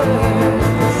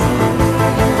words?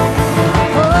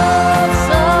 Old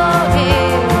song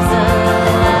is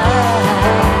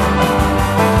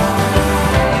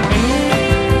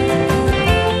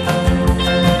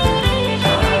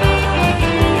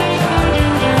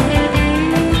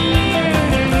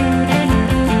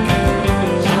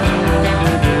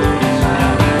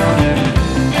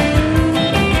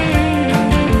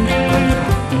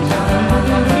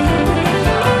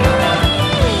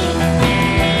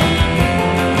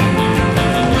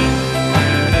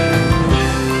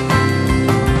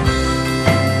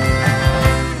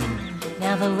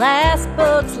Now the last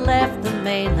boat's left the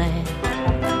mainland,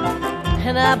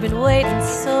 and I've been waiting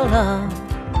so long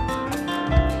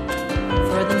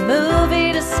for the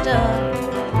movie to start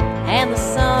and the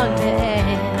song to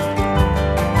end.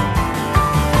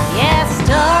 Yeah,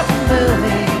 start the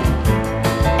movie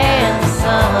and the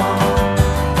song.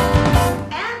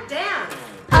 And down.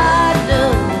 I know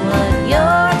what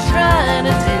you're trying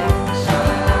to do.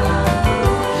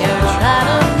 You're trying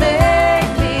to make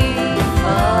me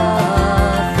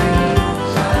fall for you.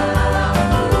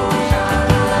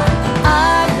 I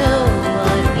know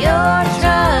what you're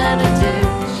trying to do.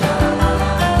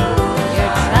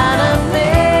 You're trying to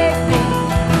make me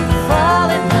fall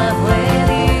in love with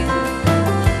you.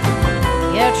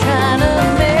 You're trying to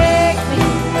make me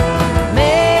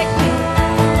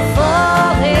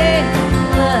fall in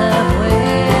love with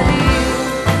you.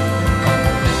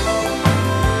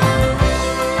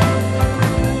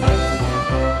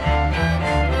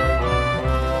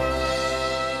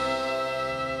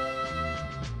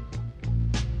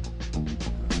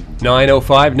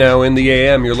 .905 now in the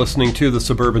AM. You're listening to the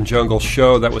Suburban Jungle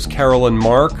Show. That was Carolyn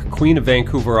Mark, Queen of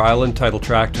Vancouver Island, title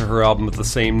track to her album of the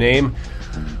same name.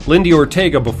 Lindy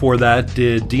Ortega before that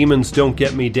did Demons Don't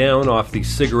Get Me Down off the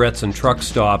Cigarettes and Truck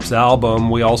Stops album.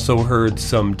 We also heard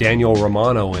some Daniel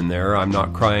Romano in there, I'm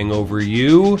Not Crying Over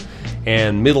You,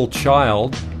 and Middle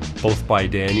Child, both by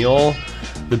Daniel.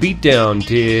 The Beatdown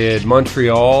did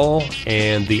Montreal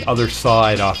and The Other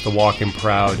Side off the Walkin'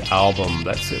 Proud album.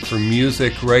 That's it for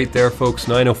music right there, folks.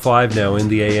 9:05 now in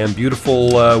the AM.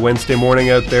 Beautiful Wednesday morning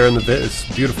out there in this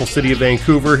beautiful city of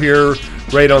Vancouver here,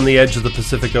 right on the edge of the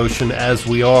Pacific Ocean as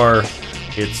we are.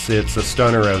 It's a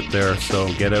stunner out there,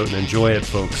 so get out and enjoy it,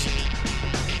 folks.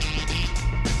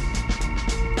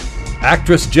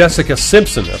 Actress Jessica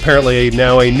Simpson, apparently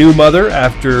now a new mother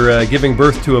after giving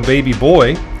birth to a baby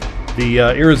boy. The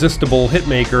irresistible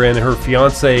hitmaker and her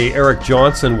fiancé Eric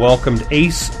Johnson welcomed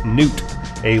Ace Newt,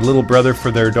 a little brother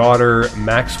for their daughter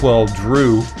Maxwell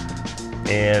Drew,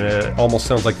 and it almost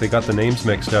sounds like they got the names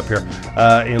mixed up here,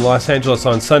 in Los Angeles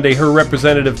on Sunday. Her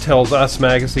representative tells Us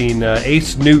Magazine,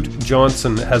 Ace Newt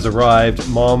Johnson has arrived.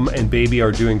 Mom and baby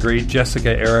are doing great. Jessica,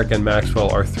 Eric, and Maxwell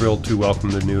are thrilled to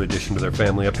welcome the new addition to their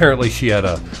family. Apparently she had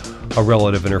a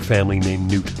relative in her family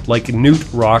named Newt. Like Newt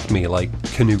Rock Me, like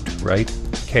Canute, right?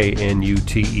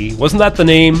 Knute. Wasn't that the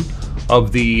name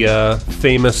of the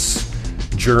famous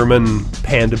German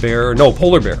panda bear. No,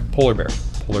 polar bear.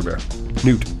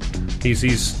 Newt.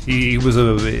 He was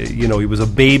a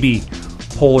baby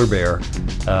polar bear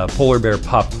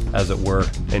pup, as it were,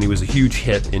 and he was a huge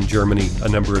hit in Germany a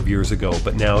number of years ago.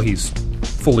 But now he's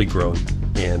fully grown,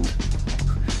 and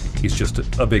he's just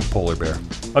a big polar bear.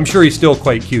 I'm sure he's still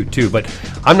quite cute too, but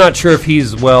I'm not sure if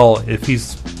he's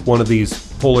one of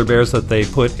these polar bears that they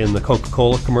put in the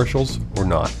Coca-Cola commercials or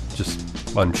not. Just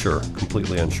unsure,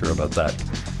 completely unsure about that.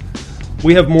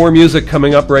 We have more music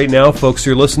coming up right now, folks.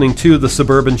 You're listening to the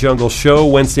Suburban Jungle Show,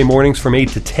 Wednesday mornings from 8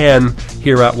 to 10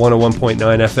 here at 101.9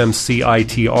 FM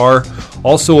CITR.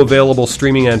 Also available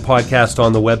streaming and podcast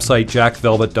on the website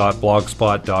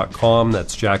jackvelvet.blogspot.com.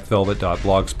 That's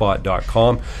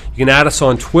jackvelvet.blogspot.com. You can add us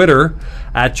on Twitter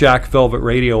at Jack Velvet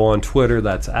Radio on Twitter.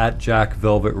 That's at Jack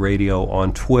Velvet Radio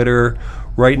on Twitter.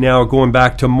 Right now, going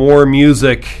back to more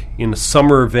music in a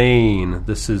summer vein.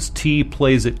 This is T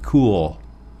Plays It Cool.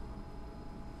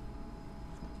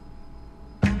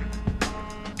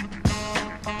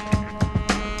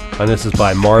 And this is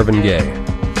by Marvin Gaye.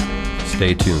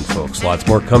 Stay tuned, folks. Lots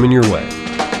more coming your way.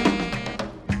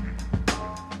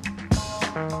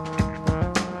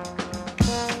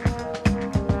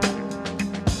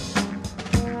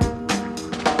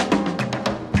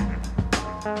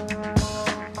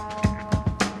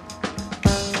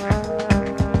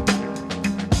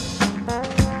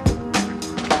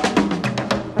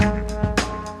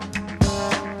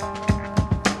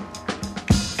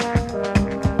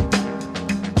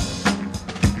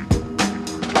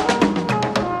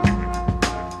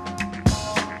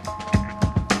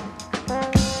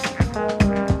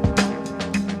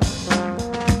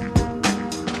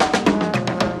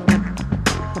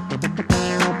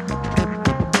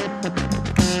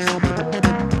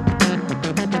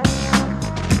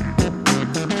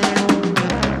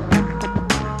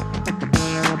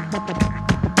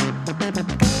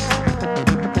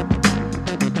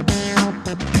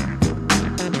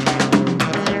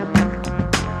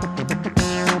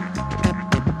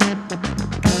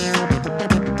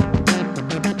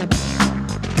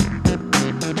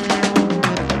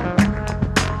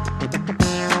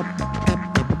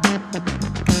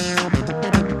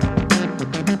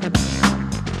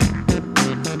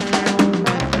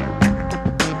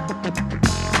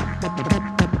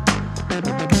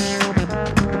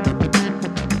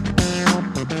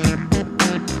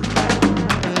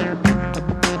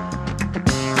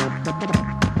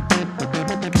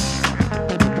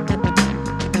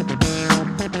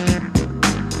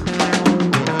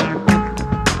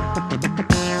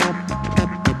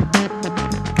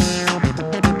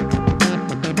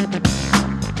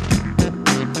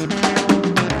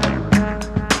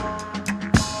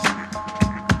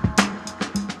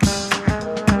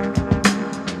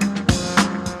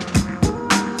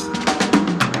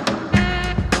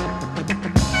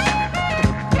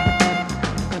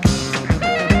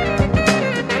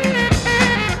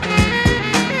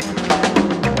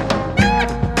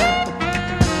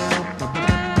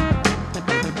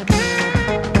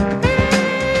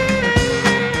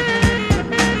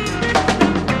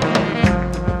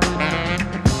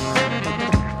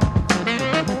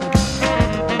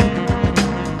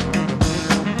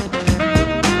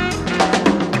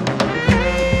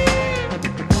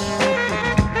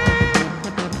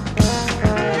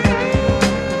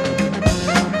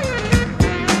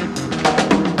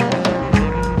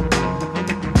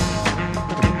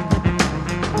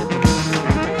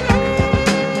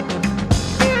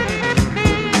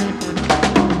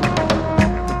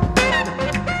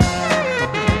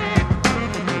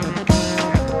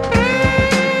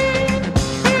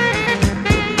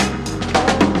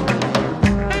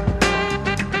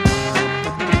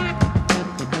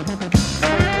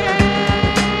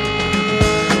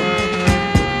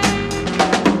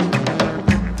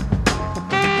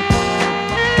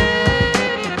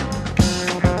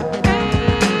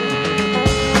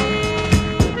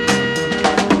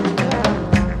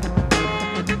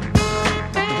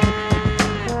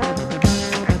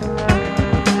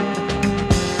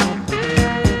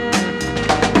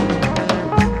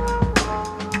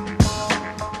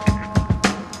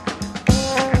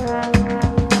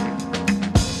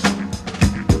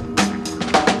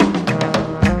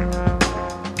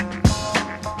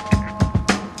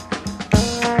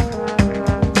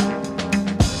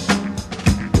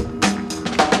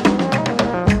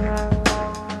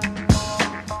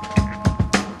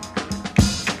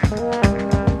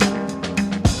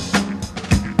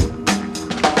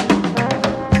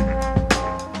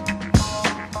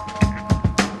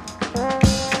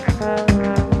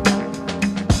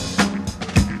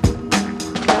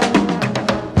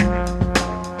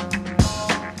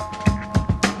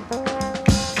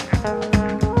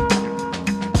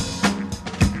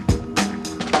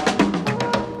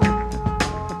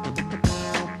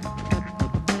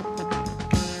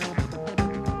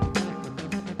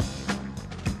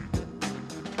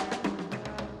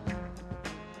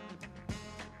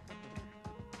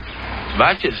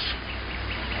 Badges?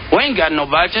 We ain't got no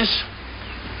badges.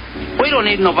 We don't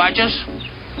need no badges.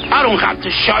 I don't have to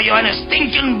show you any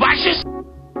stinking badges.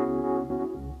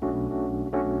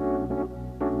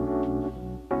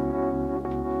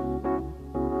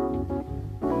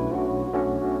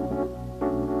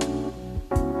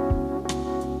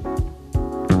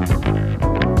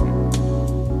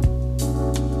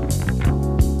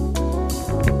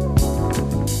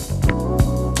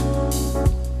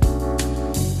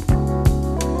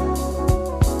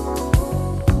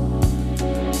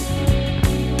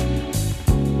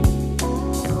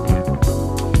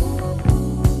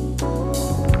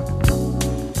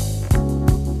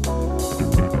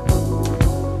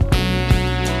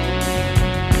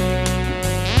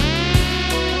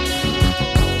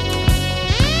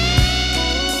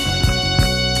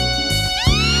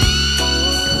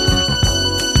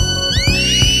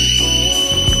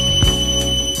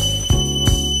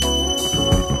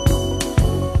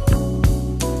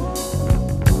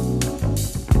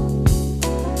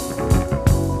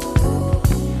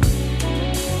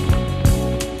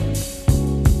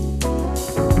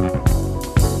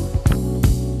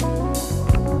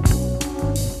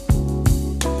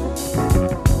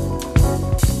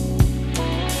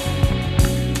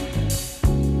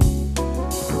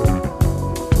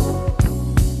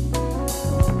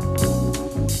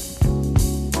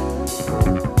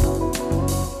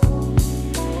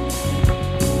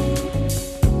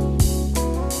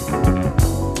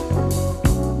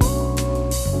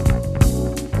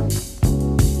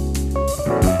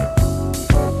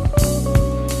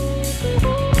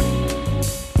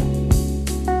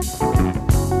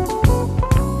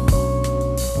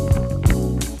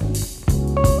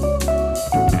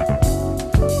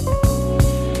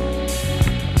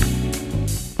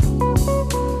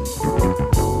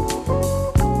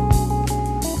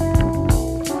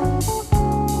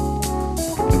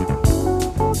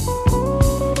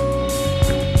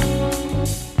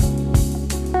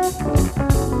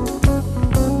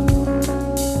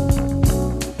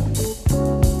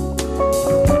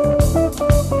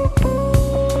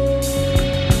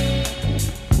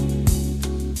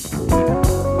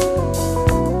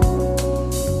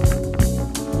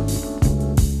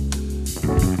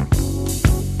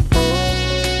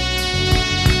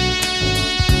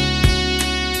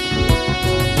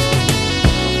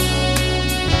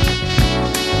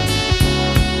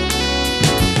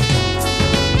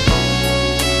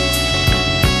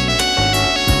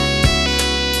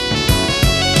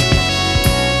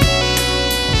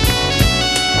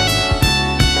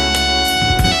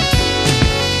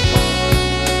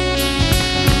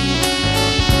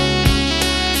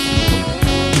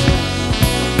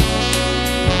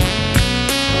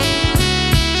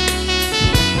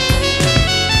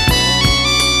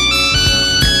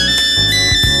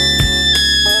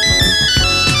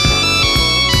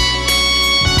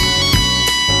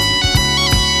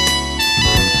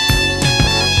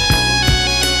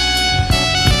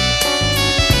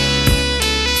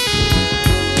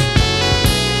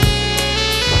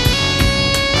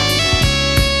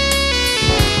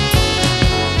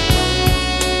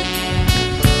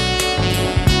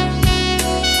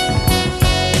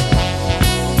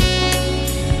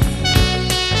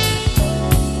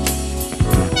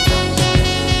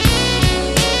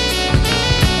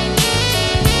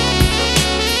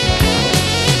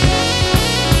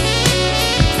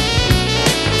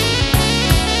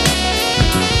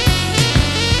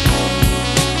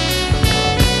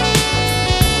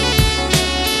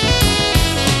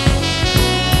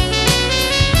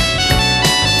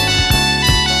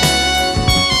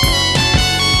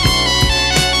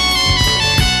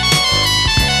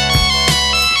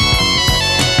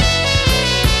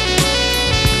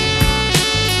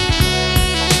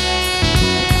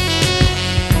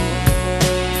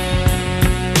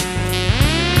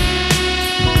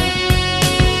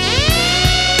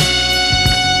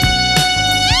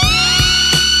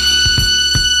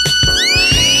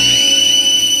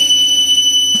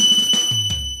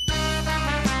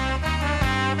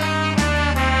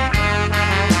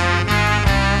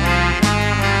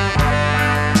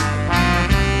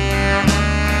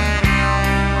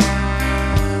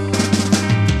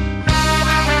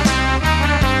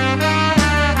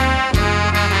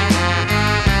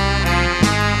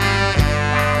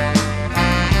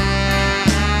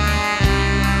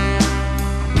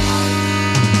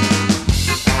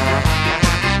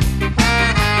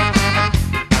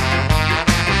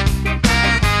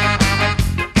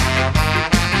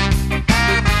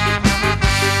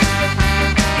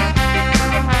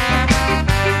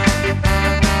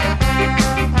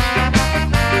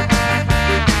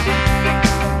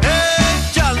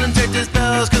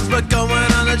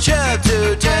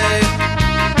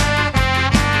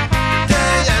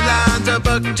 a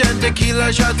buck, 10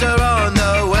 tequila shots are on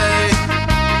the way.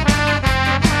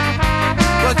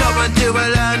 We're going to a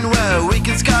land where we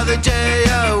can scar the day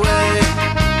away.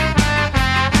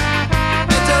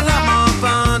 It's a lot more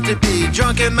fun to be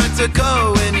drunk in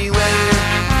Mexico anyway.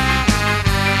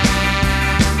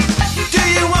 Do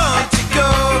you want to go?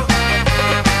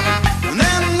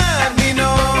 Then let me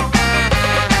know.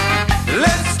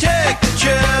 Let's take the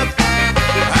trip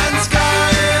and sky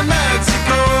in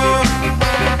Mexico.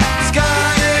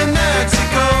 Sky in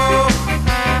Mexico.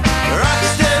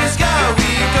 Rocksteady sky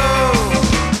we go.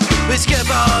 We skip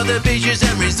all the beaches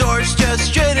and resorts, just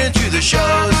straight into the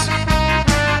shows.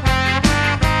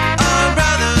 Our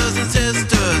brothers and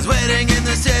sisters waiting in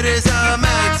the cities of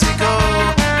Mexico.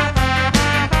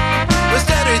 We're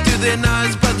steady through the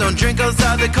nights, but don't drink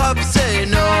outside the cups, say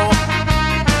no.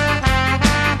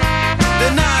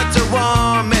 The nights are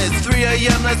warm, it's 3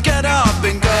 a.m., let's get up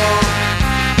and go.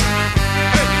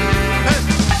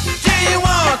 Do you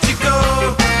want to go?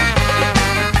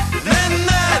 Then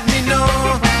let me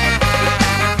know.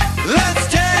 Let's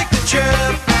take the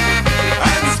trip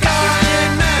and sky in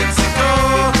Mexico.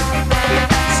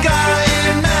 Sky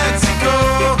in Mexico.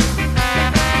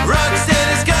 Rock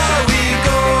City sky we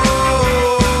go.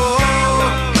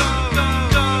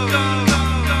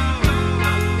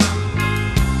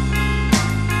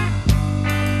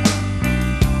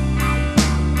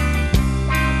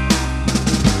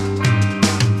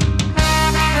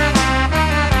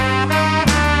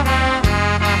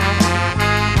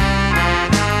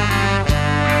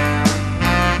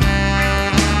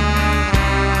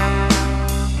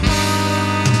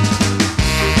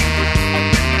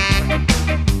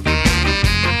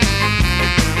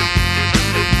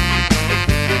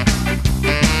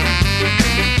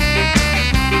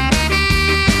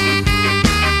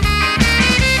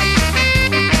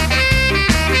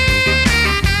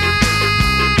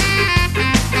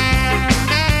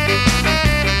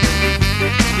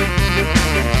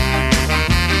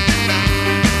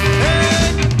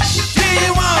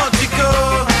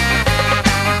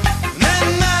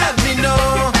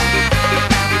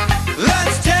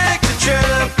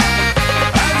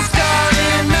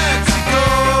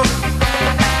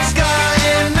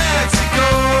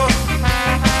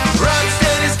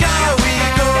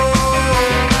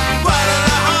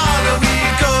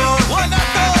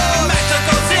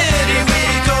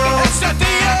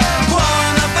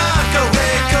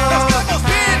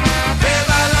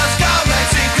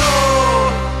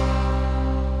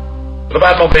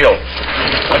 Batmobile.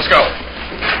 Let's go.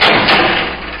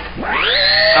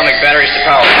 Atomic batteries to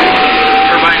power.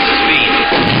 Turbines to speed.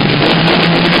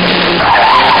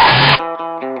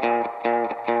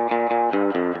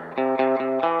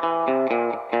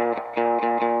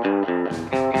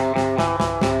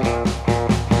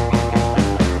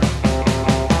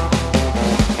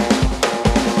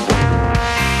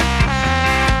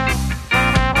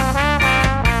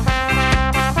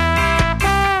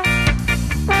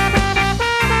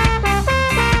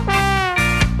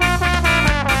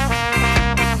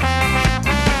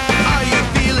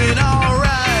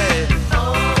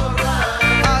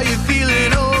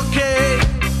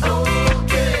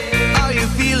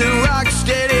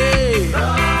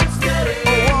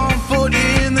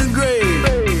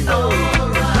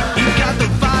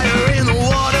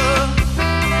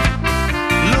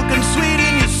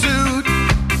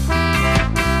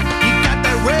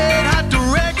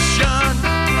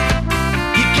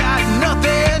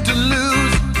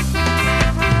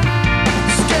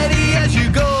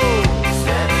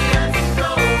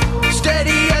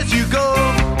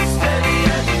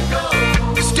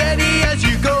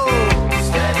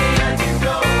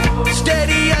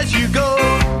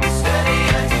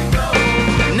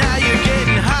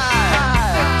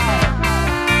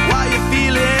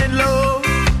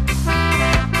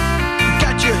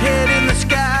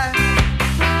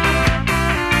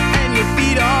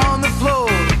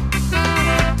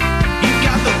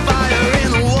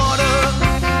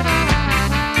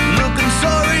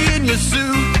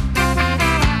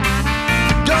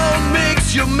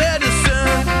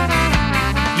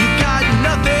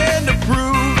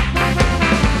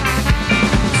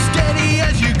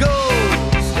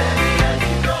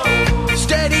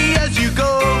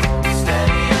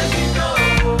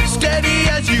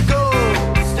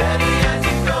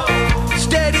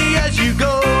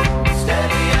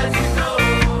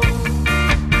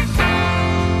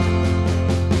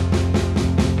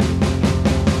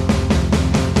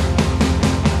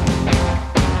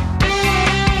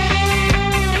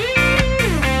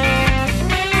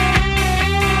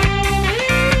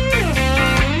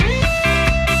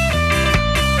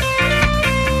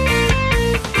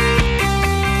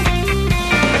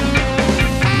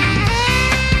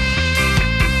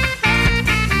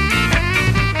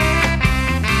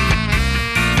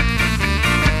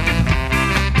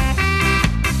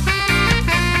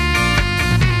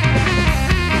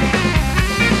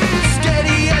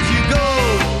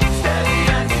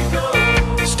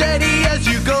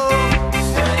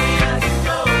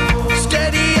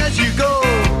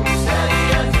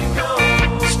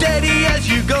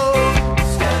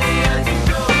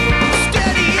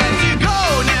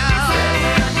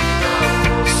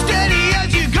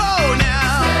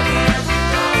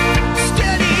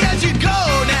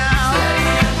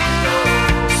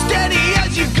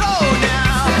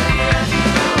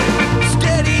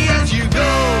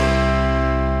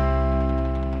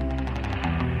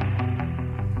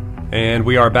 And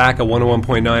we are back at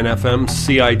 101.9 FM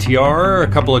CITR. A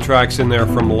couple of tracks in there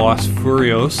from Los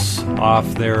Furios off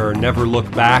their Never Look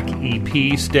Back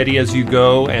EP, Steady As You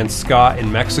Go, and Ska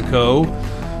in Mexico.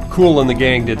 Kool and the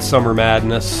Gang did Summer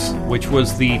Madness, which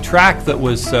was the track that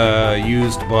was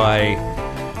used by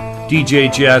DJ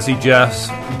Jazzy Jeff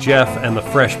and the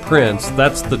Fresh Prince.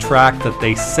 That's the track that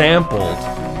they sampled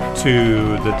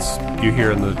that's you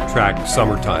hear in the track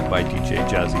Summertime by DJ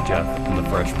Jazzy Jeff and the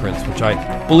Fresh Prince, which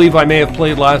I believe I may have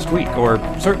played last week, or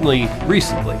certainly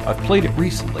recently. I've played it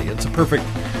recently. It's a perfect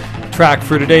track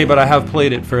for today, but I have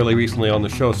played it fairly recently on the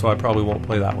show, so I probably won't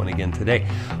play that one again today.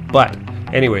 But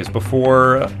anyways,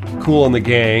 before Kool and the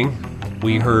Gang,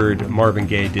 we heard Marvin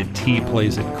Gaye did T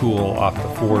Plays It Cool off the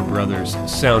Ford Brothers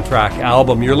soundtrack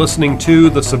album. You're listening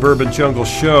to The Suburban Jungle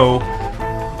Show,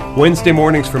 Wednesday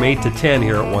mornings from 8 to 10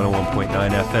 here at 101.9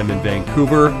 FM in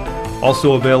Vancouver.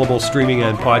 Also available streaming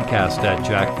and podcast at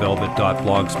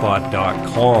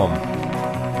jackvelvet.blogspot.com.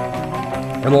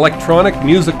 An electronic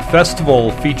music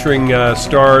festival featuring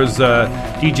stars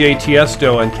DJ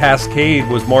Tiesto and Cascade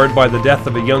was marred by the death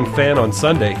of a young fan on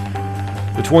Sunday.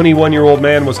 The 21-year-old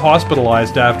man was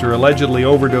hospitalized after allegedly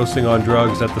overdosing on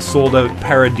drugs at the sold-out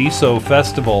Paradiso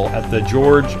Festival at the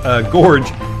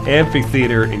Gorge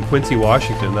Amphitheater in Quincy,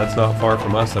 Washington. That's not far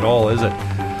from us at all, is it?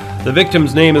 The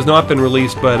victim's name has not been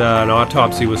released, but an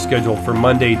autopsy was scheduled for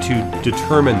Monday to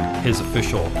determine his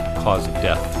official cause of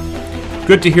death.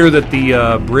 Good to hear that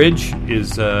the bridge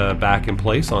is back in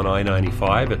place on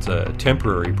I-95. It's a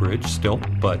temporary bridge still,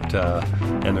 but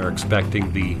and they're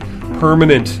expecting the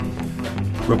permanent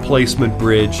replacement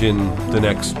bridge in the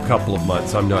next couple of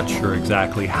months. I'm not sure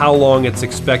exactly how long it's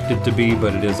expected to be,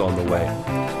 but it is on the way.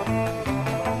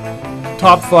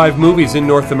 Top 5 movies in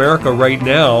North America right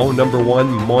now. Number 1,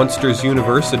 Monsters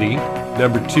University.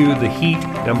 Number 2, The Heat.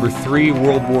 Number 3,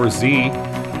 World War Z.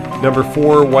 Number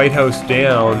 4, White House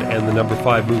Down. And the number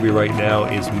 5 movie right now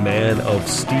is Man of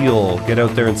Steel. Get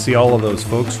out there and see all of those,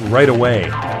 folks, right away.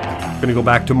 Going to go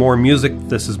back to more music.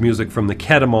 This is music from the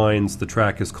Ketamines. The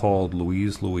track is called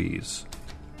Louise Louise.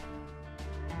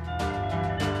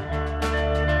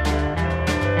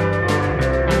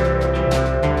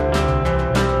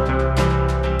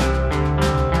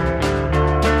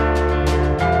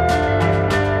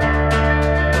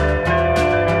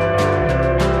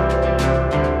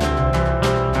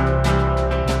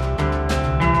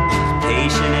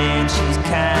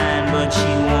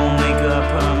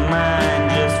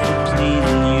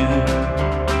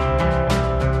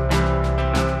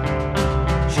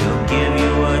 Give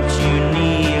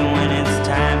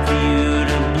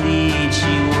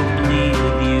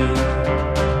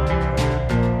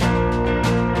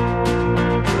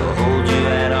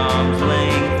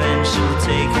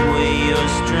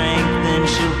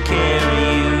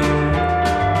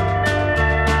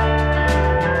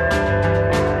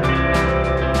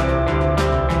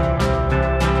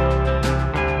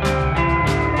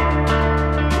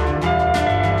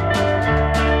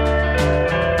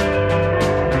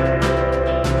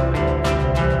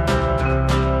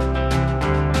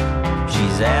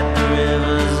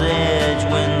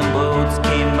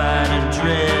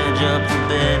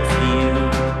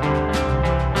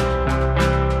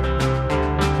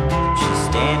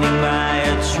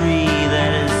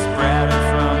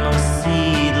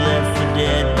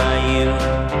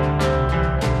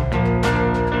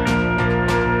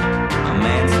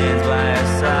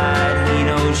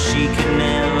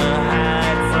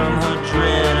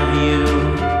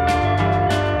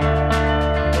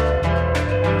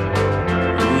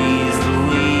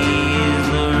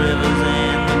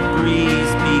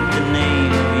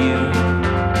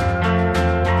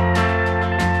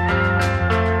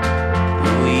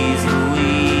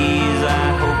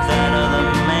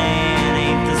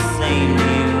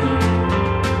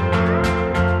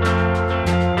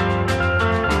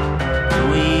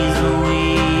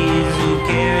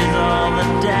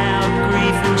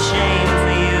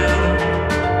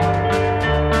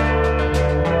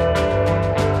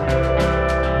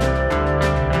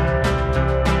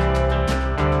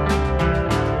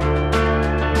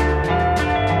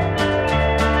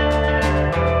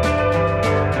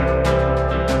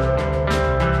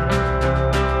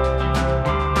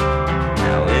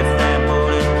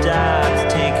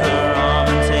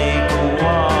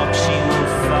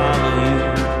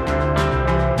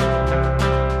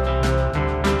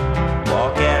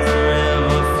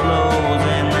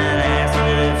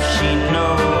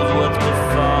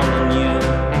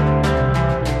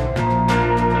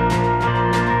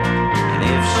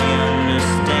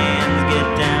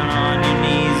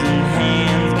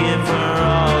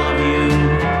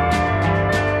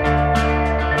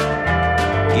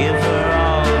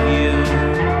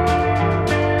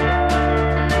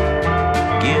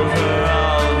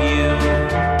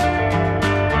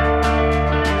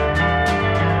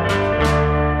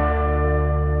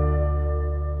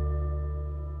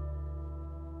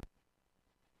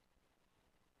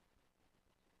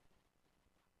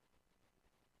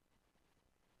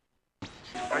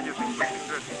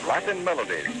in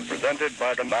Melody, presented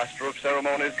by the Master of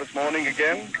Ceremonies this morning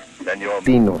again, Senor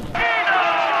Tino.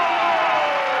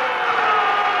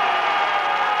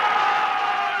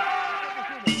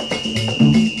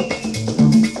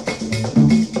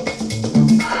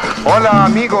 Hola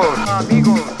amigos.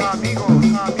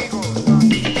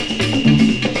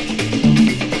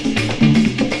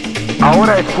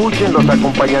 Ahora escuchen los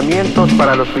acompañamientos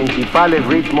para los principales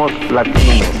ritmos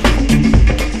latinos.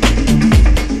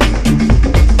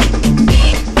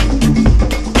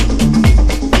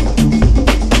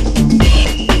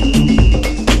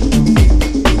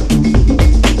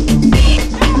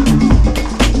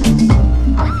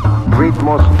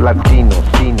 Ritmos latinos,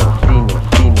 finos.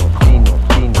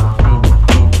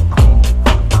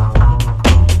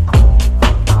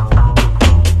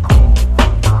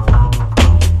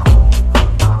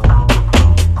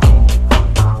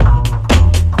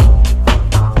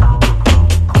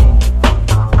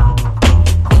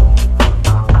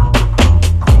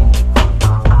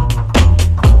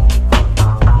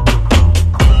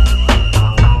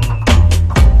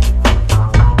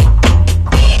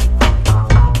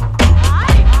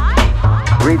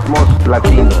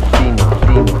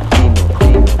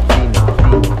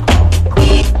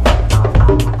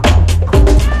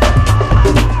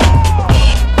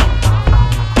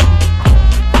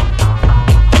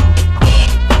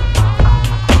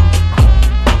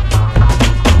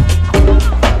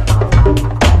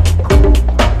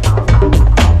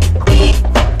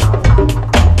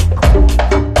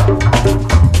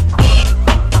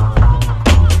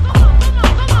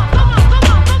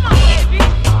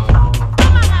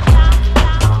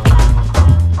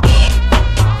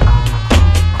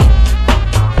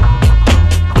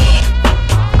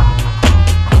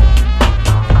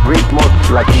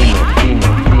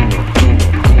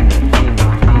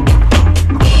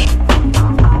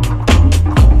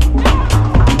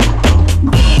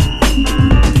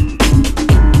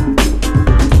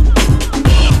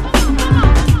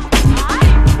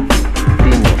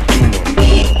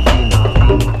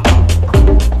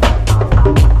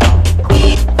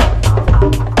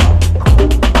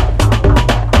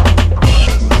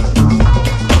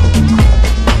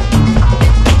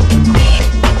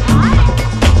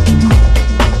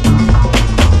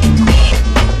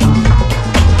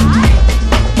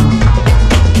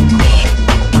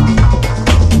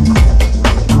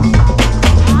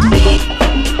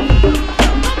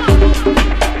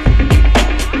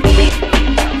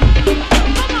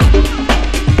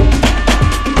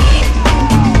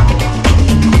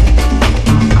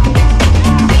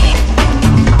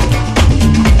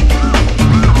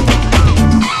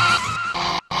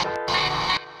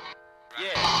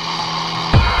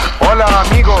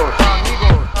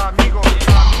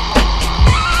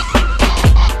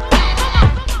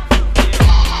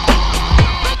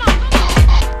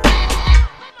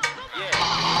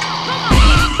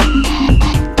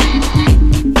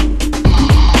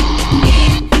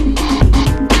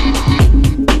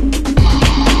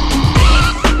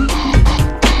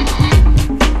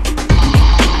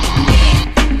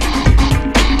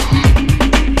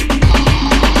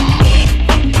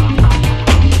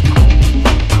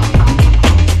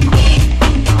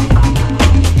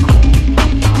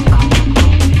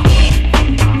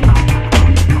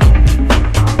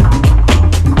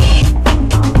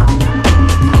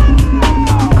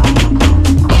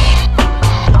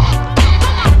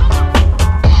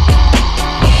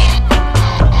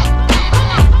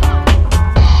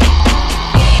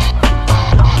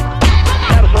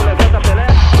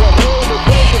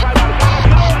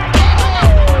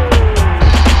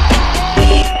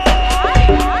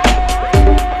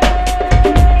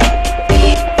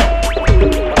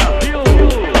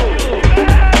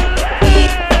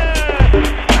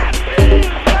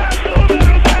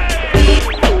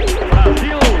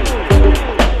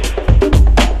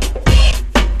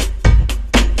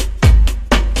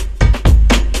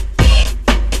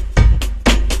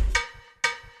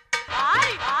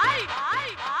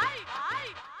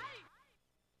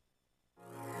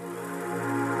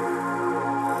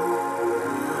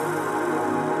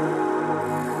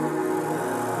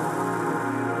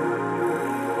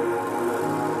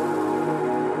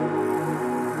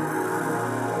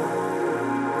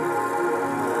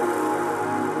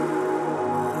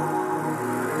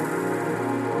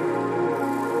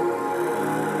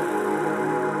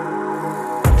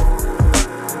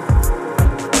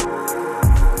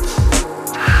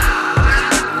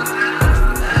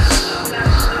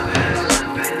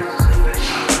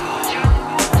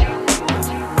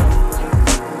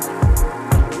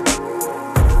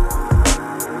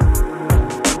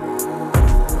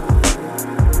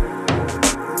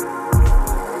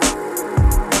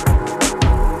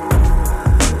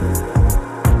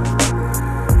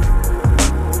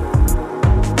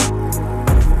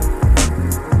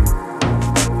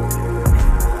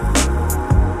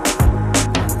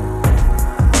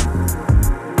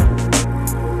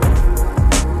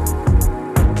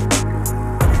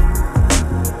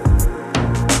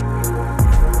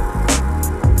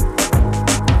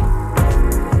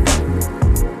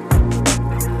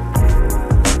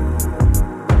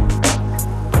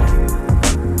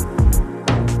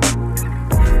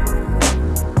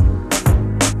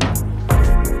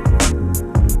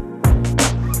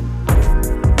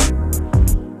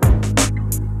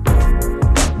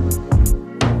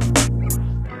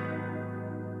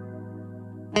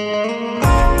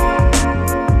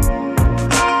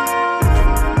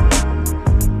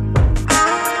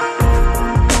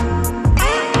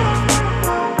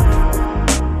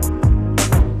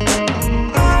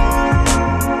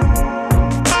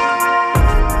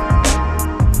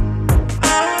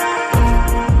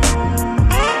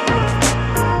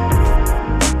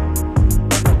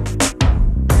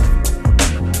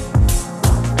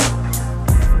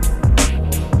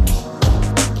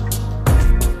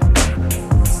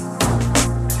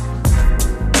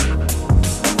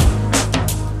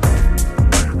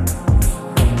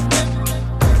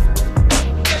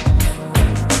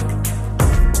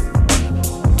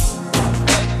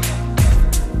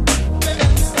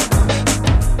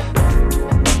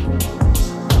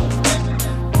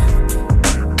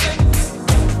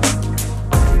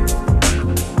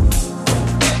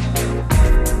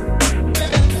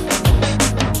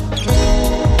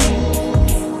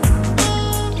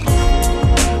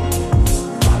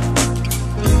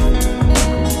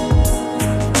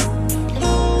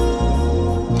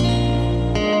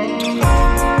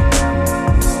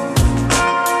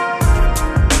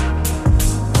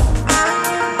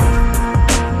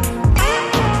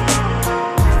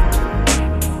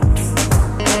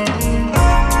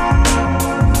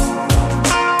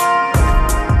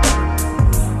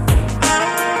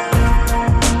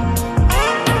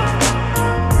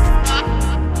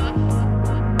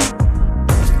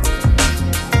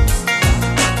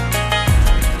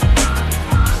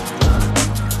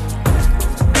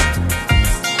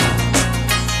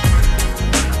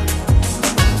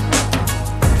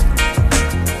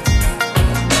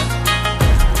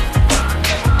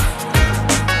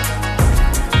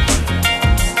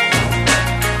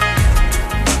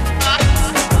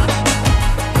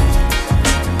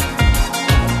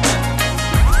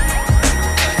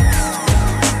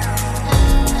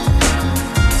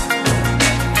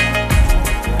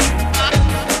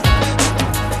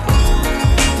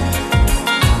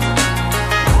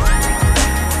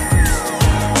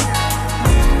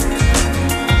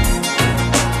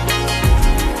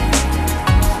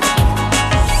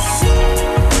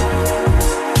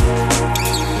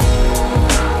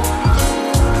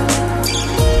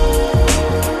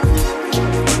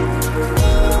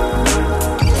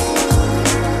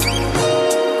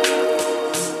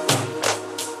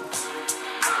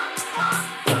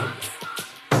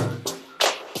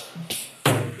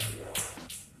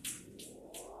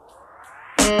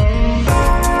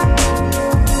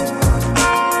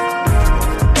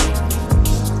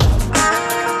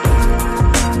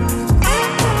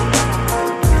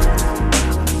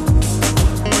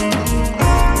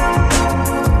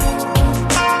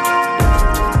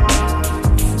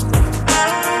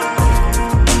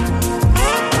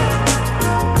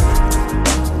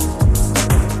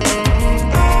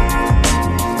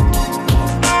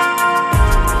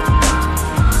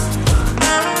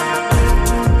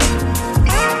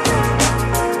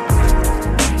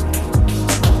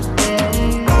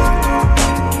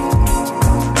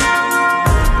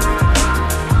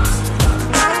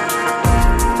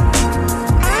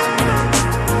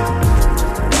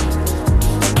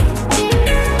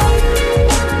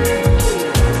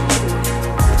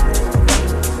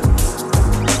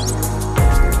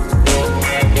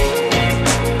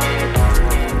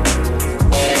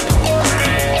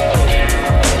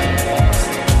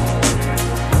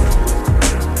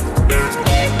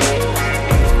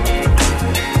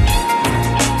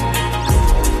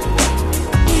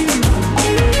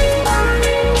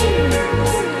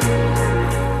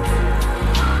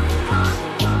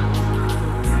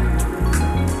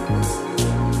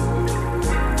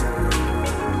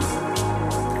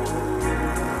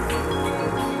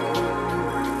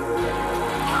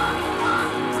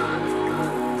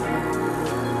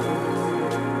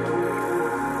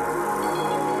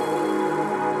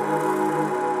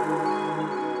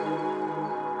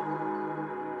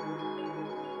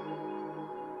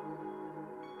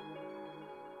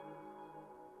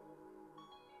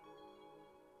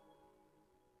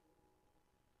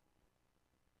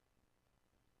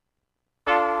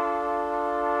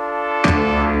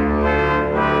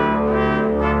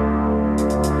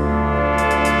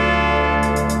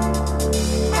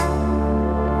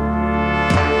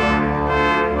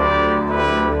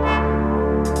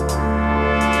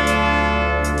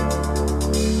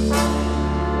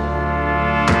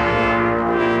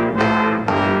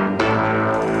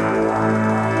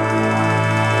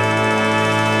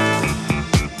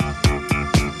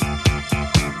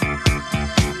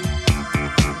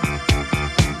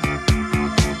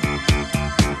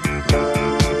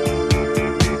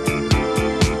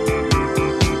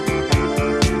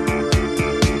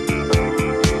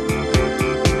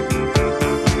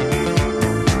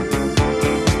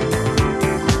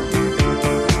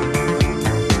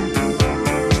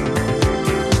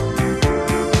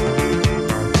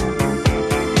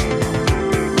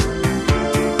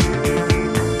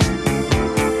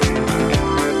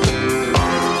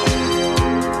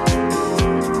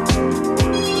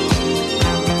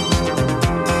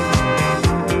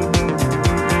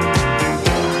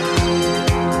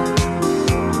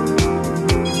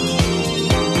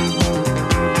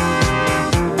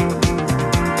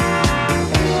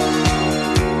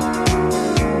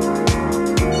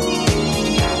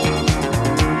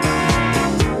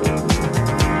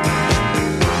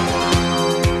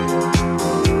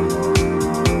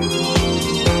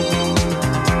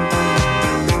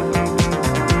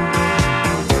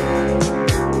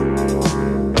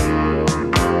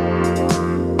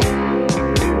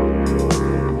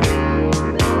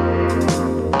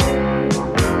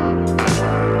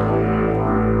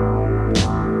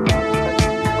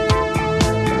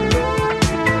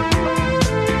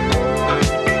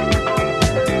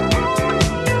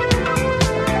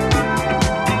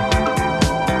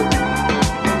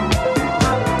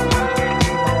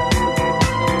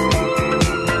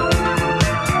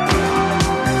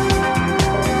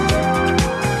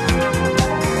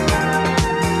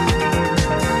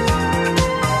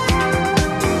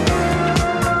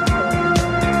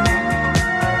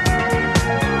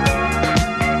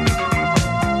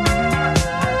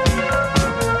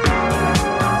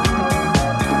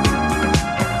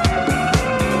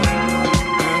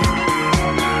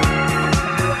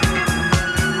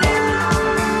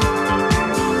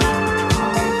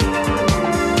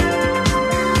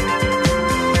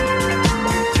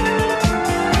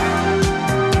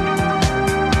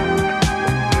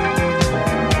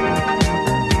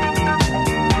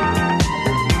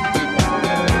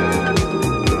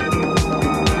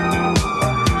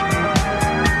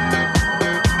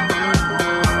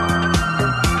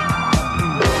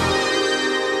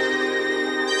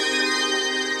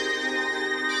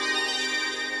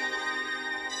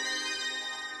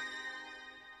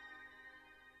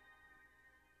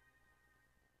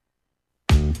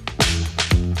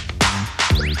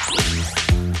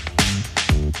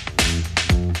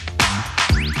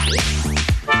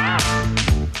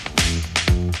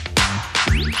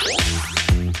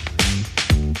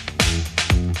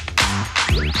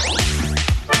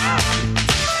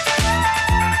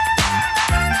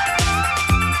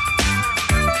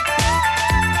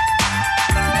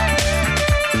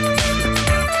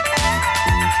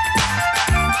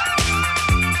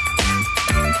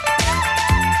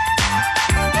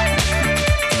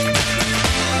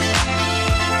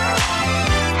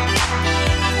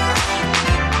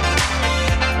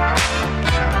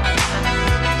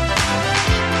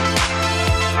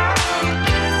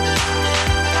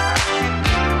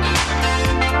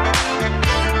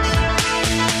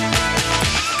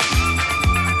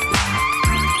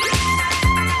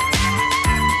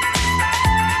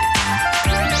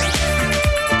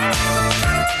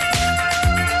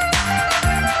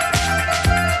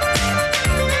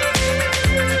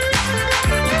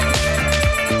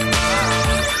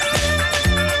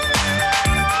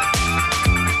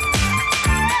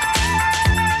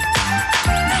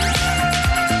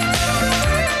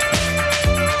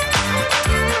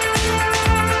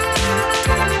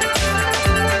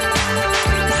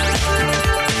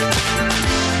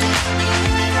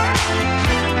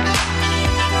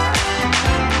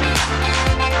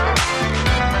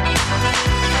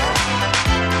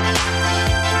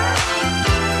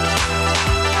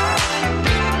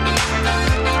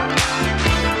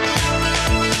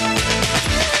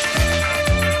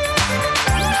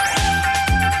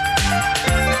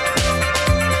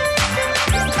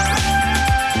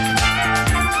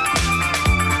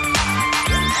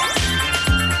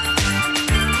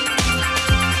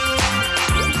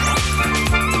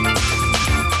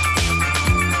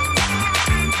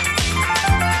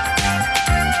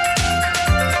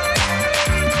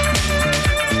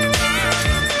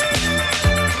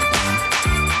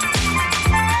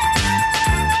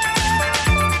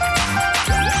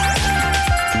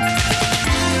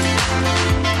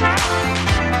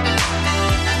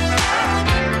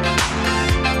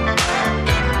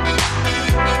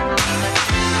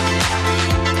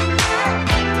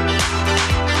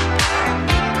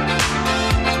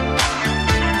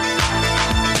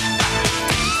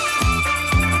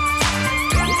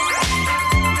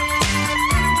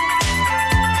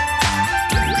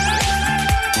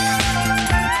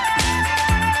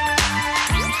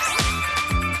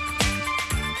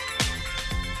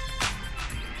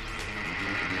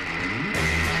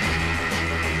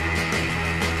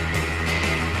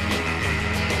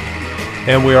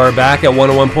 And we are back at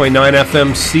 101.9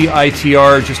 FM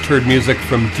CITR. Just heard music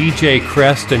from DJ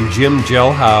Crest and Jim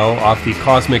Gelhau off the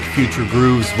Cosmic Future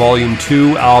Grooves Volume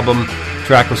 2 album. The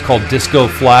track was called Disco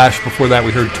Flash. Before that,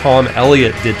 we heard Tom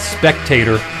Elliott did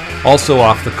Spectator, also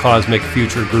off the Cosmic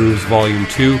Future Grooves Volume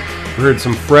 2. We heard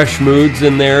some Fresh Moods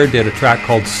in there, did a track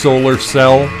called Solar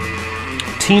Cell.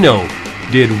 Tino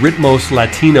did Ritmos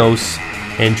Latinos,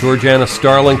 and Georgiana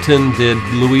Starlington did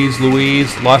Louise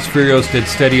Louise. Los Furios did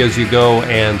Steady As You Go,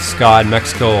 and Ska in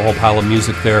Mexico, a whole pile of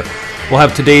music there. We'll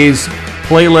have today's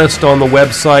playlist on the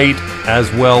website, as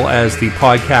well as the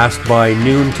podcast by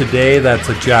noon today. That's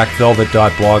at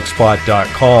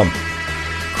jackvelvet.blogspot.com.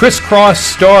 Crisscross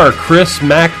star Chris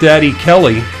Mac Daddy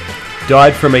Kelly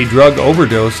died from a drug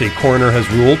overdose, a coroner has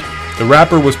ruled. The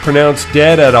rapper was pronounced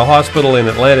dead at a hospital in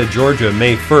Atlanta, Georgia,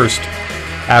 May 1st,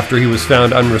 after he was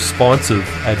found unresponsive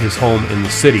at his home in the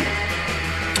city.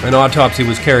 An autopsy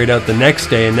was carried out the next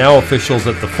day, and now officials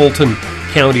at the Fulton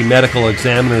County Medical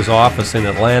Examiner's Office in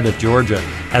Atlanta, Georgia,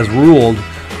 has ruled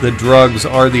that drugs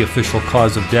are the official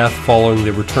cause of death following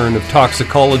the return of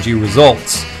toxicology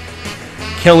results.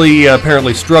 Kelly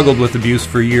apparently struggled with abuse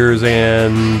for years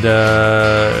and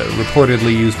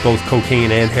reportedly used both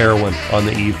cocaine and heroin on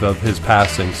the eve of his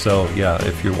passing. So, yeah,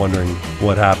 if you're wondering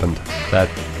what happened, that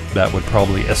would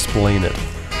probably explain it.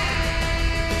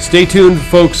 Stay tuned,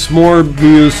 folks. More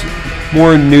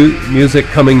new music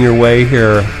coming your way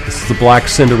here. This is the Black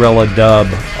Cinderella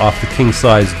dub off the King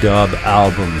Size Dub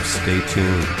album. Stay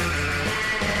tuned.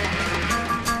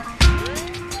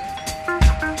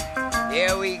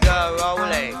 Here we go,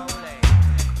 rolling.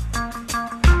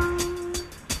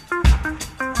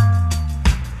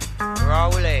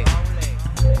 Rolling.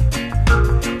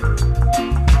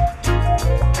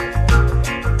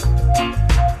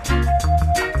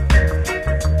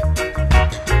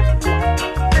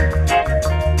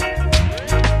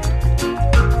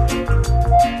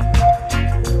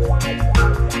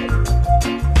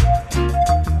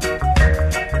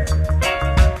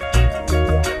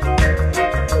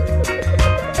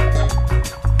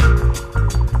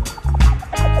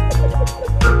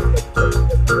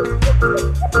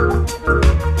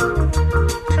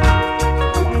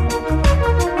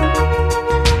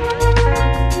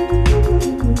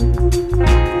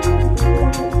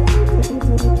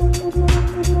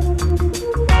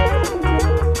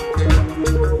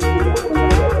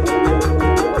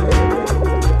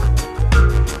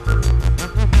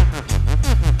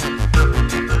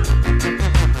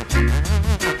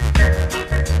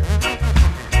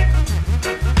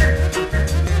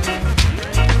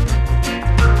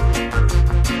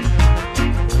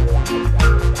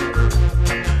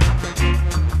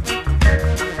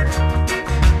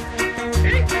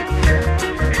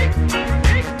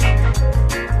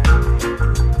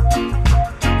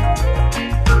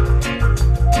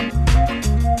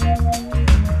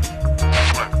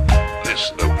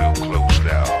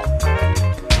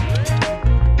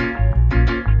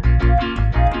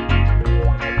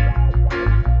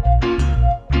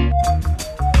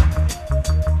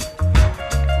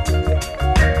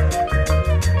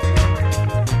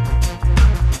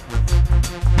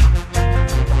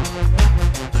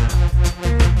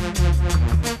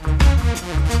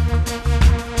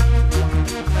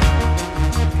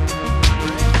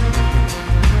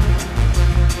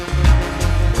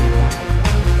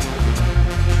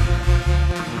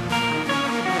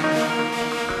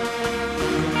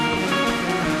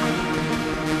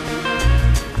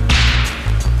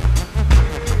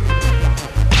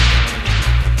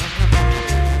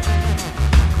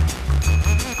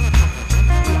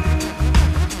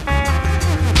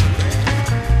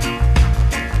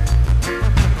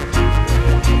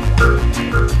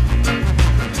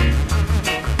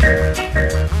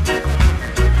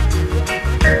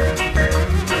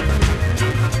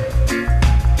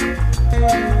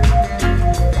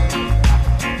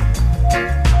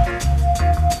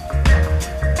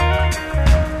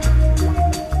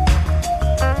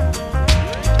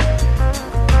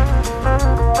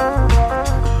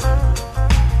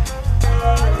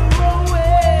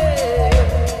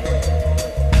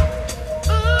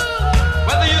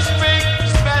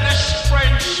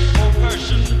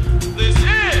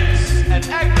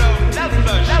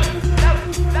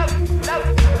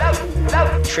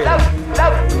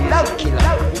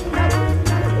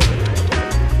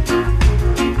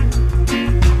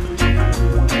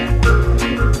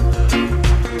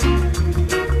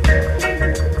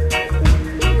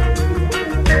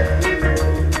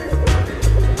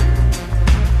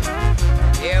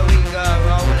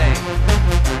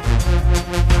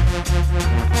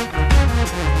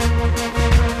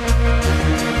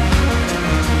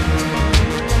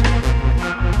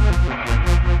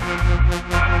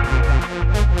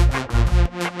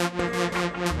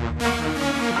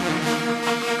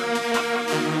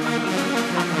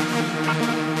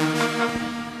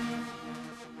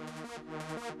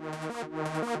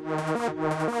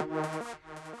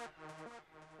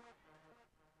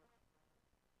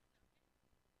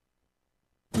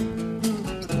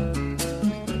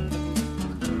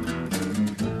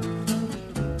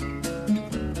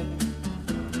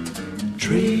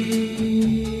 Trees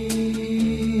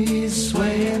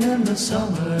swaying in the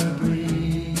summer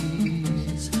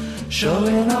breeze,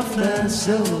 showing off their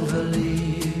silver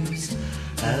leaves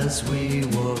as we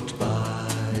walked by.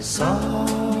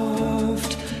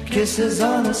 Soft kisses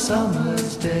on a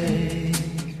summer's day,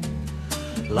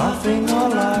 laughing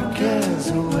all our cares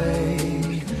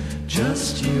away,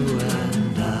 just you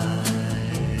and I.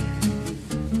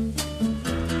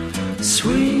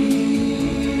 Sweet,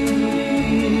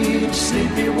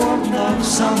 sleepy warmth of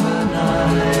summer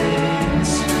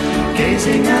nights,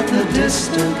 gazing at the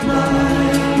distant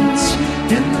lights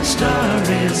in the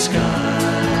starry sky.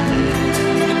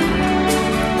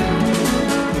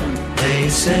 They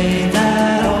say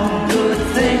that all good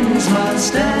things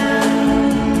must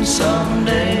end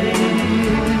someday.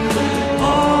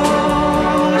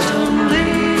 Autumn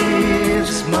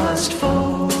leaves must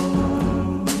fall.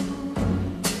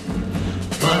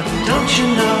 But don't you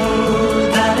know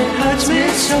that it hurts me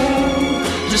so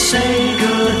to say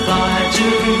goodbye to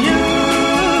you?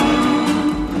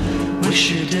 Wish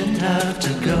you didn't have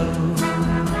to go.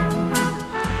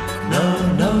 No,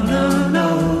 no, no, no.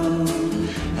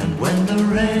 When the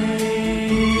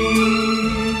rain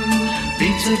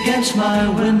beats against my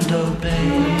window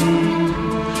pane,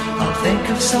 I'll think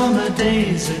of summer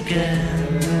days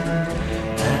again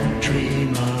and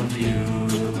dream of you.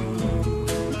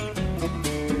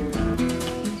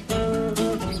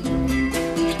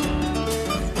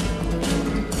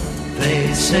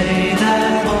 They say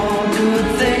that all good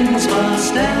things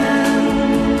must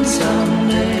end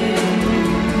someday.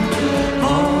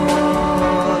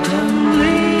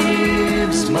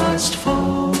 Must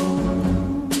fall.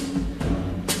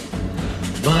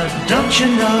 But don't you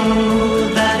know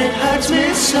that it hurts me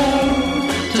so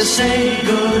to say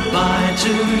goodbye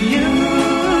to you?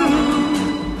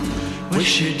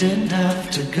 Wish you didn't have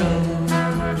to go.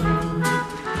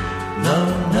 No,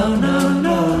 no, no,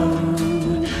 no.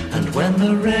 And when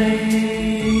the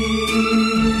rain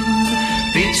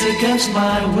beats against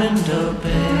my window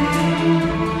pane,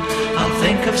 I'll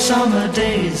think of summer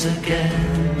days again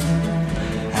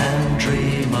and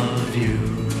dream of you,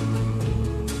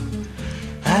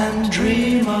 and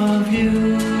dream of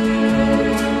you.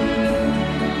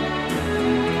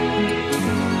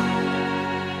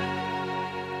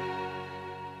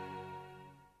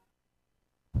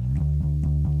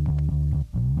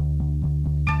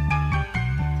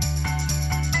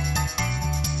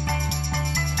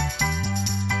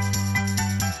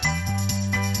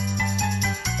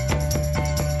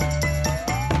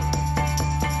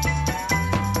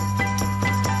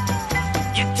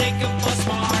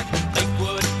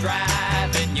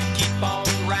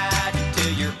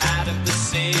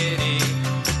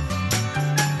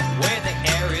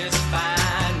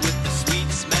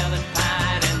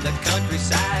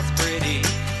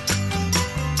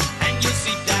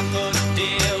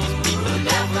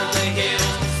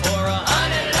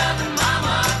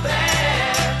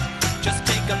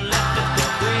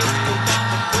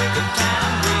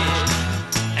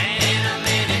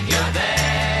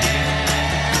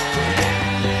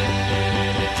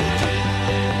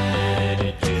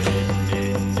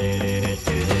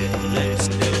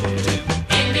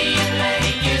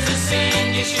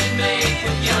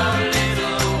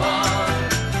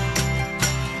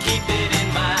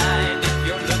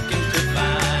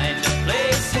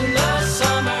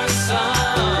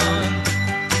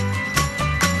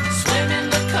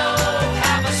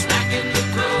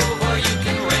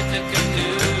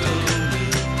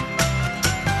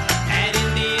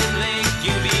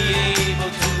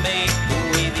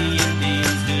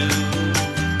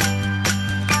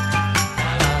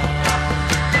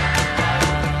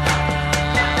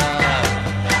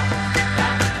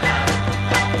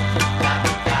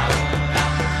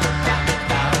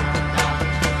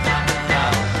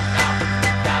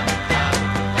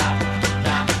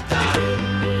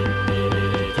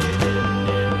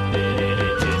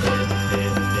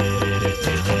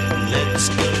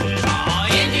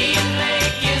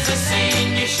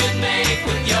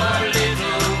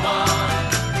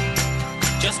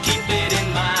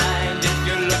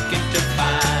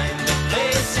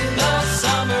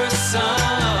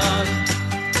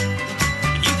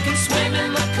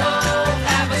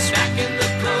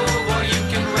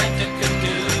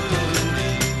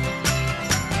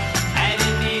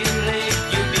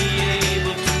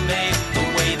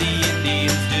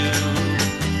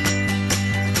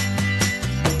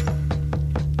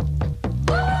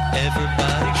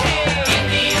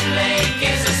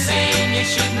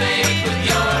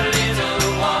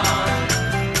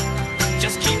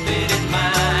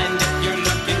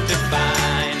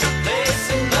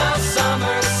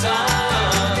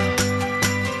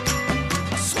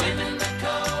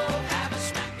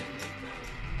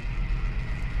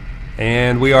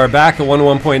 And we are back at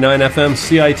 101.9 FM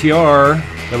CITR.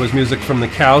 That was music from the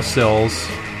Cowsills.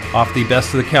 Off the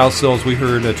Best of the Cowsills, we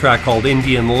heard a track called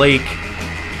Indian Lake.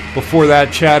 Before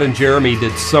that, Chad and Jeremy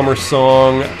did Summer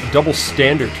Song. Double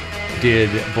Standard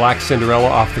did Black Cinderella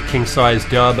off the King Size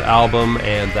Dub album.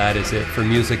 And that is it for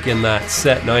music in that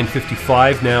set.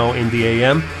 9:55 now in the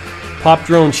AM. Pop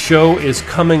Drone Show is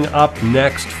coming up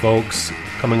next, folks.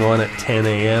 Coming on at 10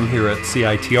 a.m. here at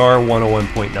CITR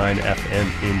 101.9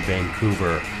 FM in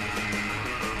Vancouver.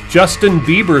 Justin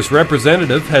Bieber's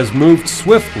representative has moved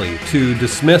swiftly to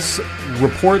dismiss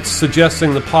reports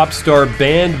suggesting the pop star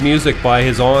banned music by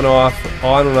his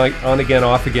on-again,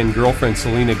 off-again girlfriend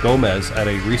Selena Gomez at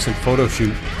a recent photo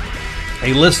shoot.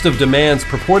 A list of demands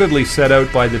purportedly set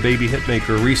out by the baby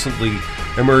hitmaker recently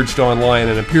emerged online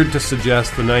and appeared to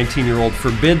suggest the 19-year-old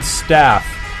forbids staff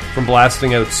from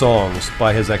blasting out songs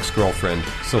by his ex-girlfriend,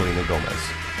 Selena Gomez.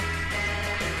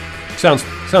 Sounds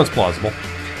plausible.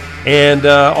 And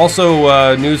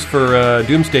also news for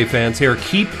Doomsday fans here.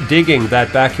 Keep digging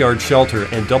that backyard shelter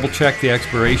and double-check the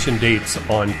expiration dates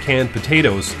on canned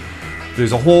potatoes.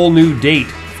 There's a whole new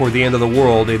date for the end of the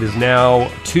world. It is now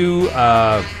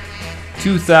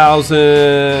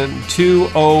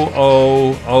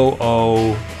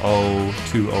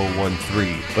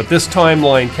 2000-2000-0000-2013. But this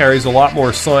timeline carries a lot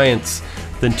more science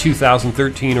than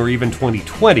 2013 or even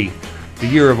 2020, the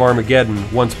year of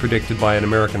Armageddon, once predicted by an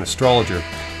American astrologer.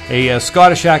 A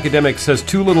Scottish academic says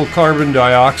too little carbon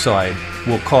dioxide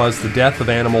will cause the death of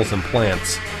animals and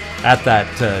plants at that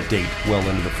date well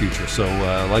into the future. So,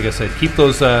 like I said, keep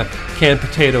those canned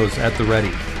potatoes at the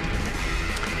ready.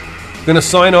 Going to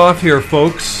sign off here,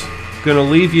 folks. Going to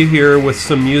leave you here with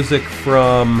some music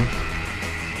from...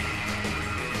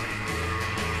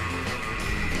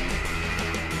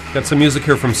 Got some music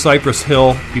here from Cypress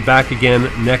Hill. Be back again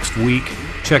next week.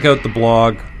 Check out the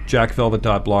blog,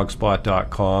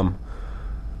 jackvelvet.blogspot.com.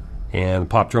 And the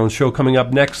Pop Drone Show coming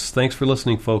up next. Thanks for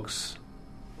listening, folks.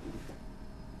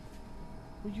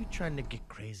 Were you trying to get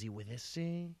crazy with this,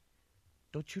 eh?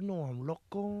 Don't you know I'm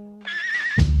loco?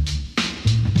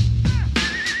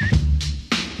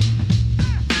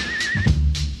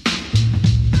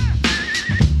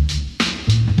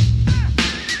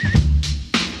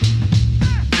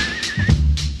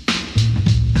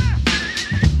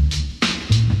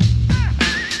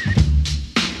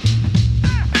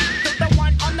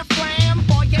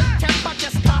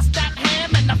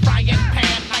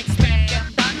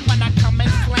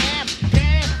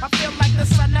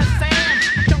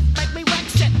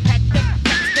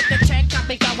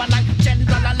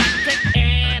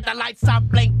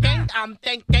 I'm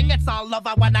thinking it's all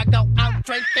over when I go out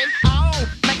drinking. Oh,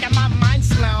 making my mind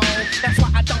slow. That's why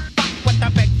I don't fuck with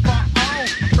the big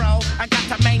 4-0, bro. I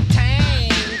got to maintain,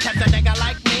 cause a nigga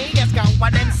like me is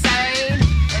going insane.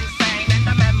 Insane in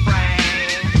the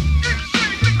membrane.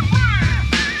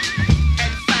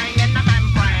 Insane in the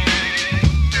membrane.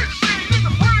 Insane in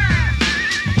the brain.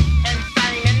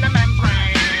 Insane in the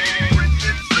membrane.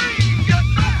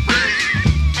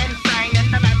 Insane in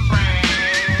the membrane.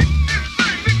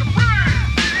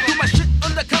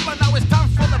 Now it's time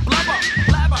for the blubber.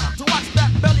 Blabber. To watch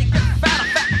that belly get fatter.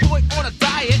 Fat boy on a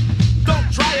diet.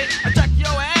 Don't try it. Attack your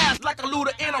ass like a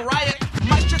looter in a riot.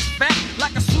 My shit's fat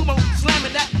like a sumo.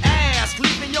 Slamming that ass.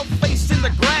 Leaving your face in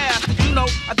the grass. You know,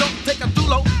 I don't take a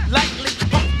dulo lightly.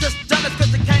 Punk just jealous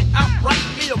cause they can't outright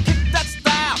me. Yo, kick that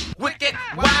style. Wicked,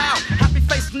 wow. Happy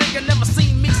face nigga never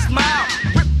seen me smile.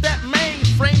 Rip that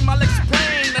mainframe, I'll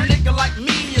explain. A nigga like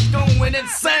me is going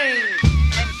insane.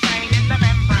 Insane in the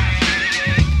membrane.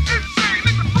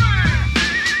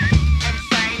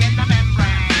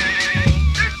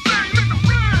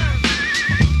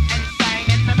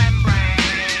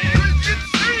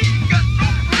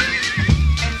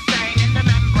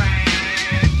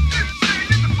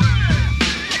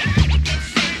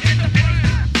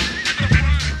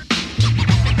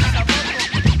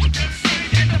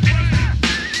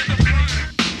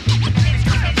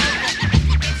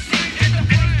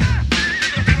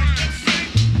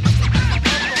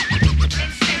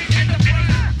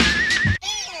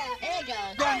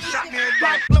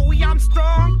 Like Louis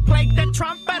Armstrong, play the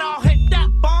trumpet, I'll hit that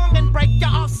bong and break you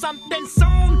off something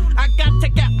soon. I got to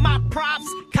get my props,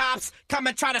 cops come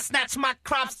and try to snatch my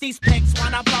crops. These pigs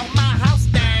wanna blow my house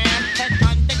down, head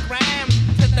underground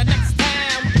to the next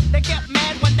town. They get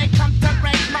mad when they come to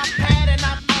raid my pad and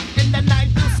I'm out in the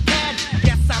 9-2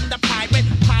 Yes, I'm the pirate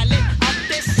pilot of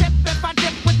this ship. If I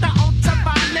dip with the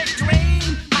ultraviolet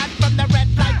dream, hide from the red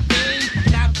light beam.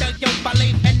 Now do you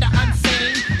believe in the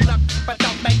unseen? Look, but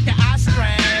don't make your eyes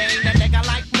strain. A nigga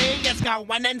like me is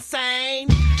going insane.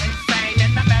 Insane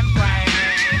in the membrane.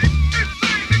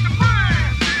 Insane in the brain.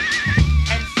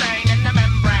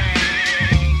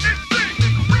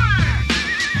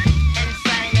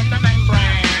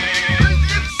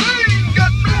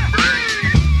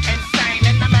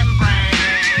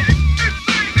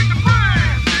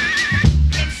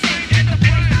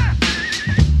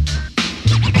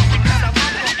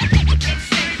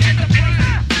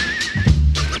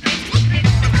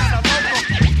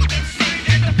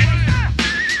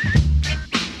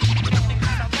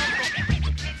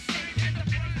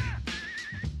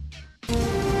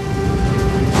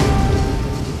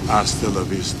 Hasta la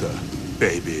vista,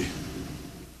 baby.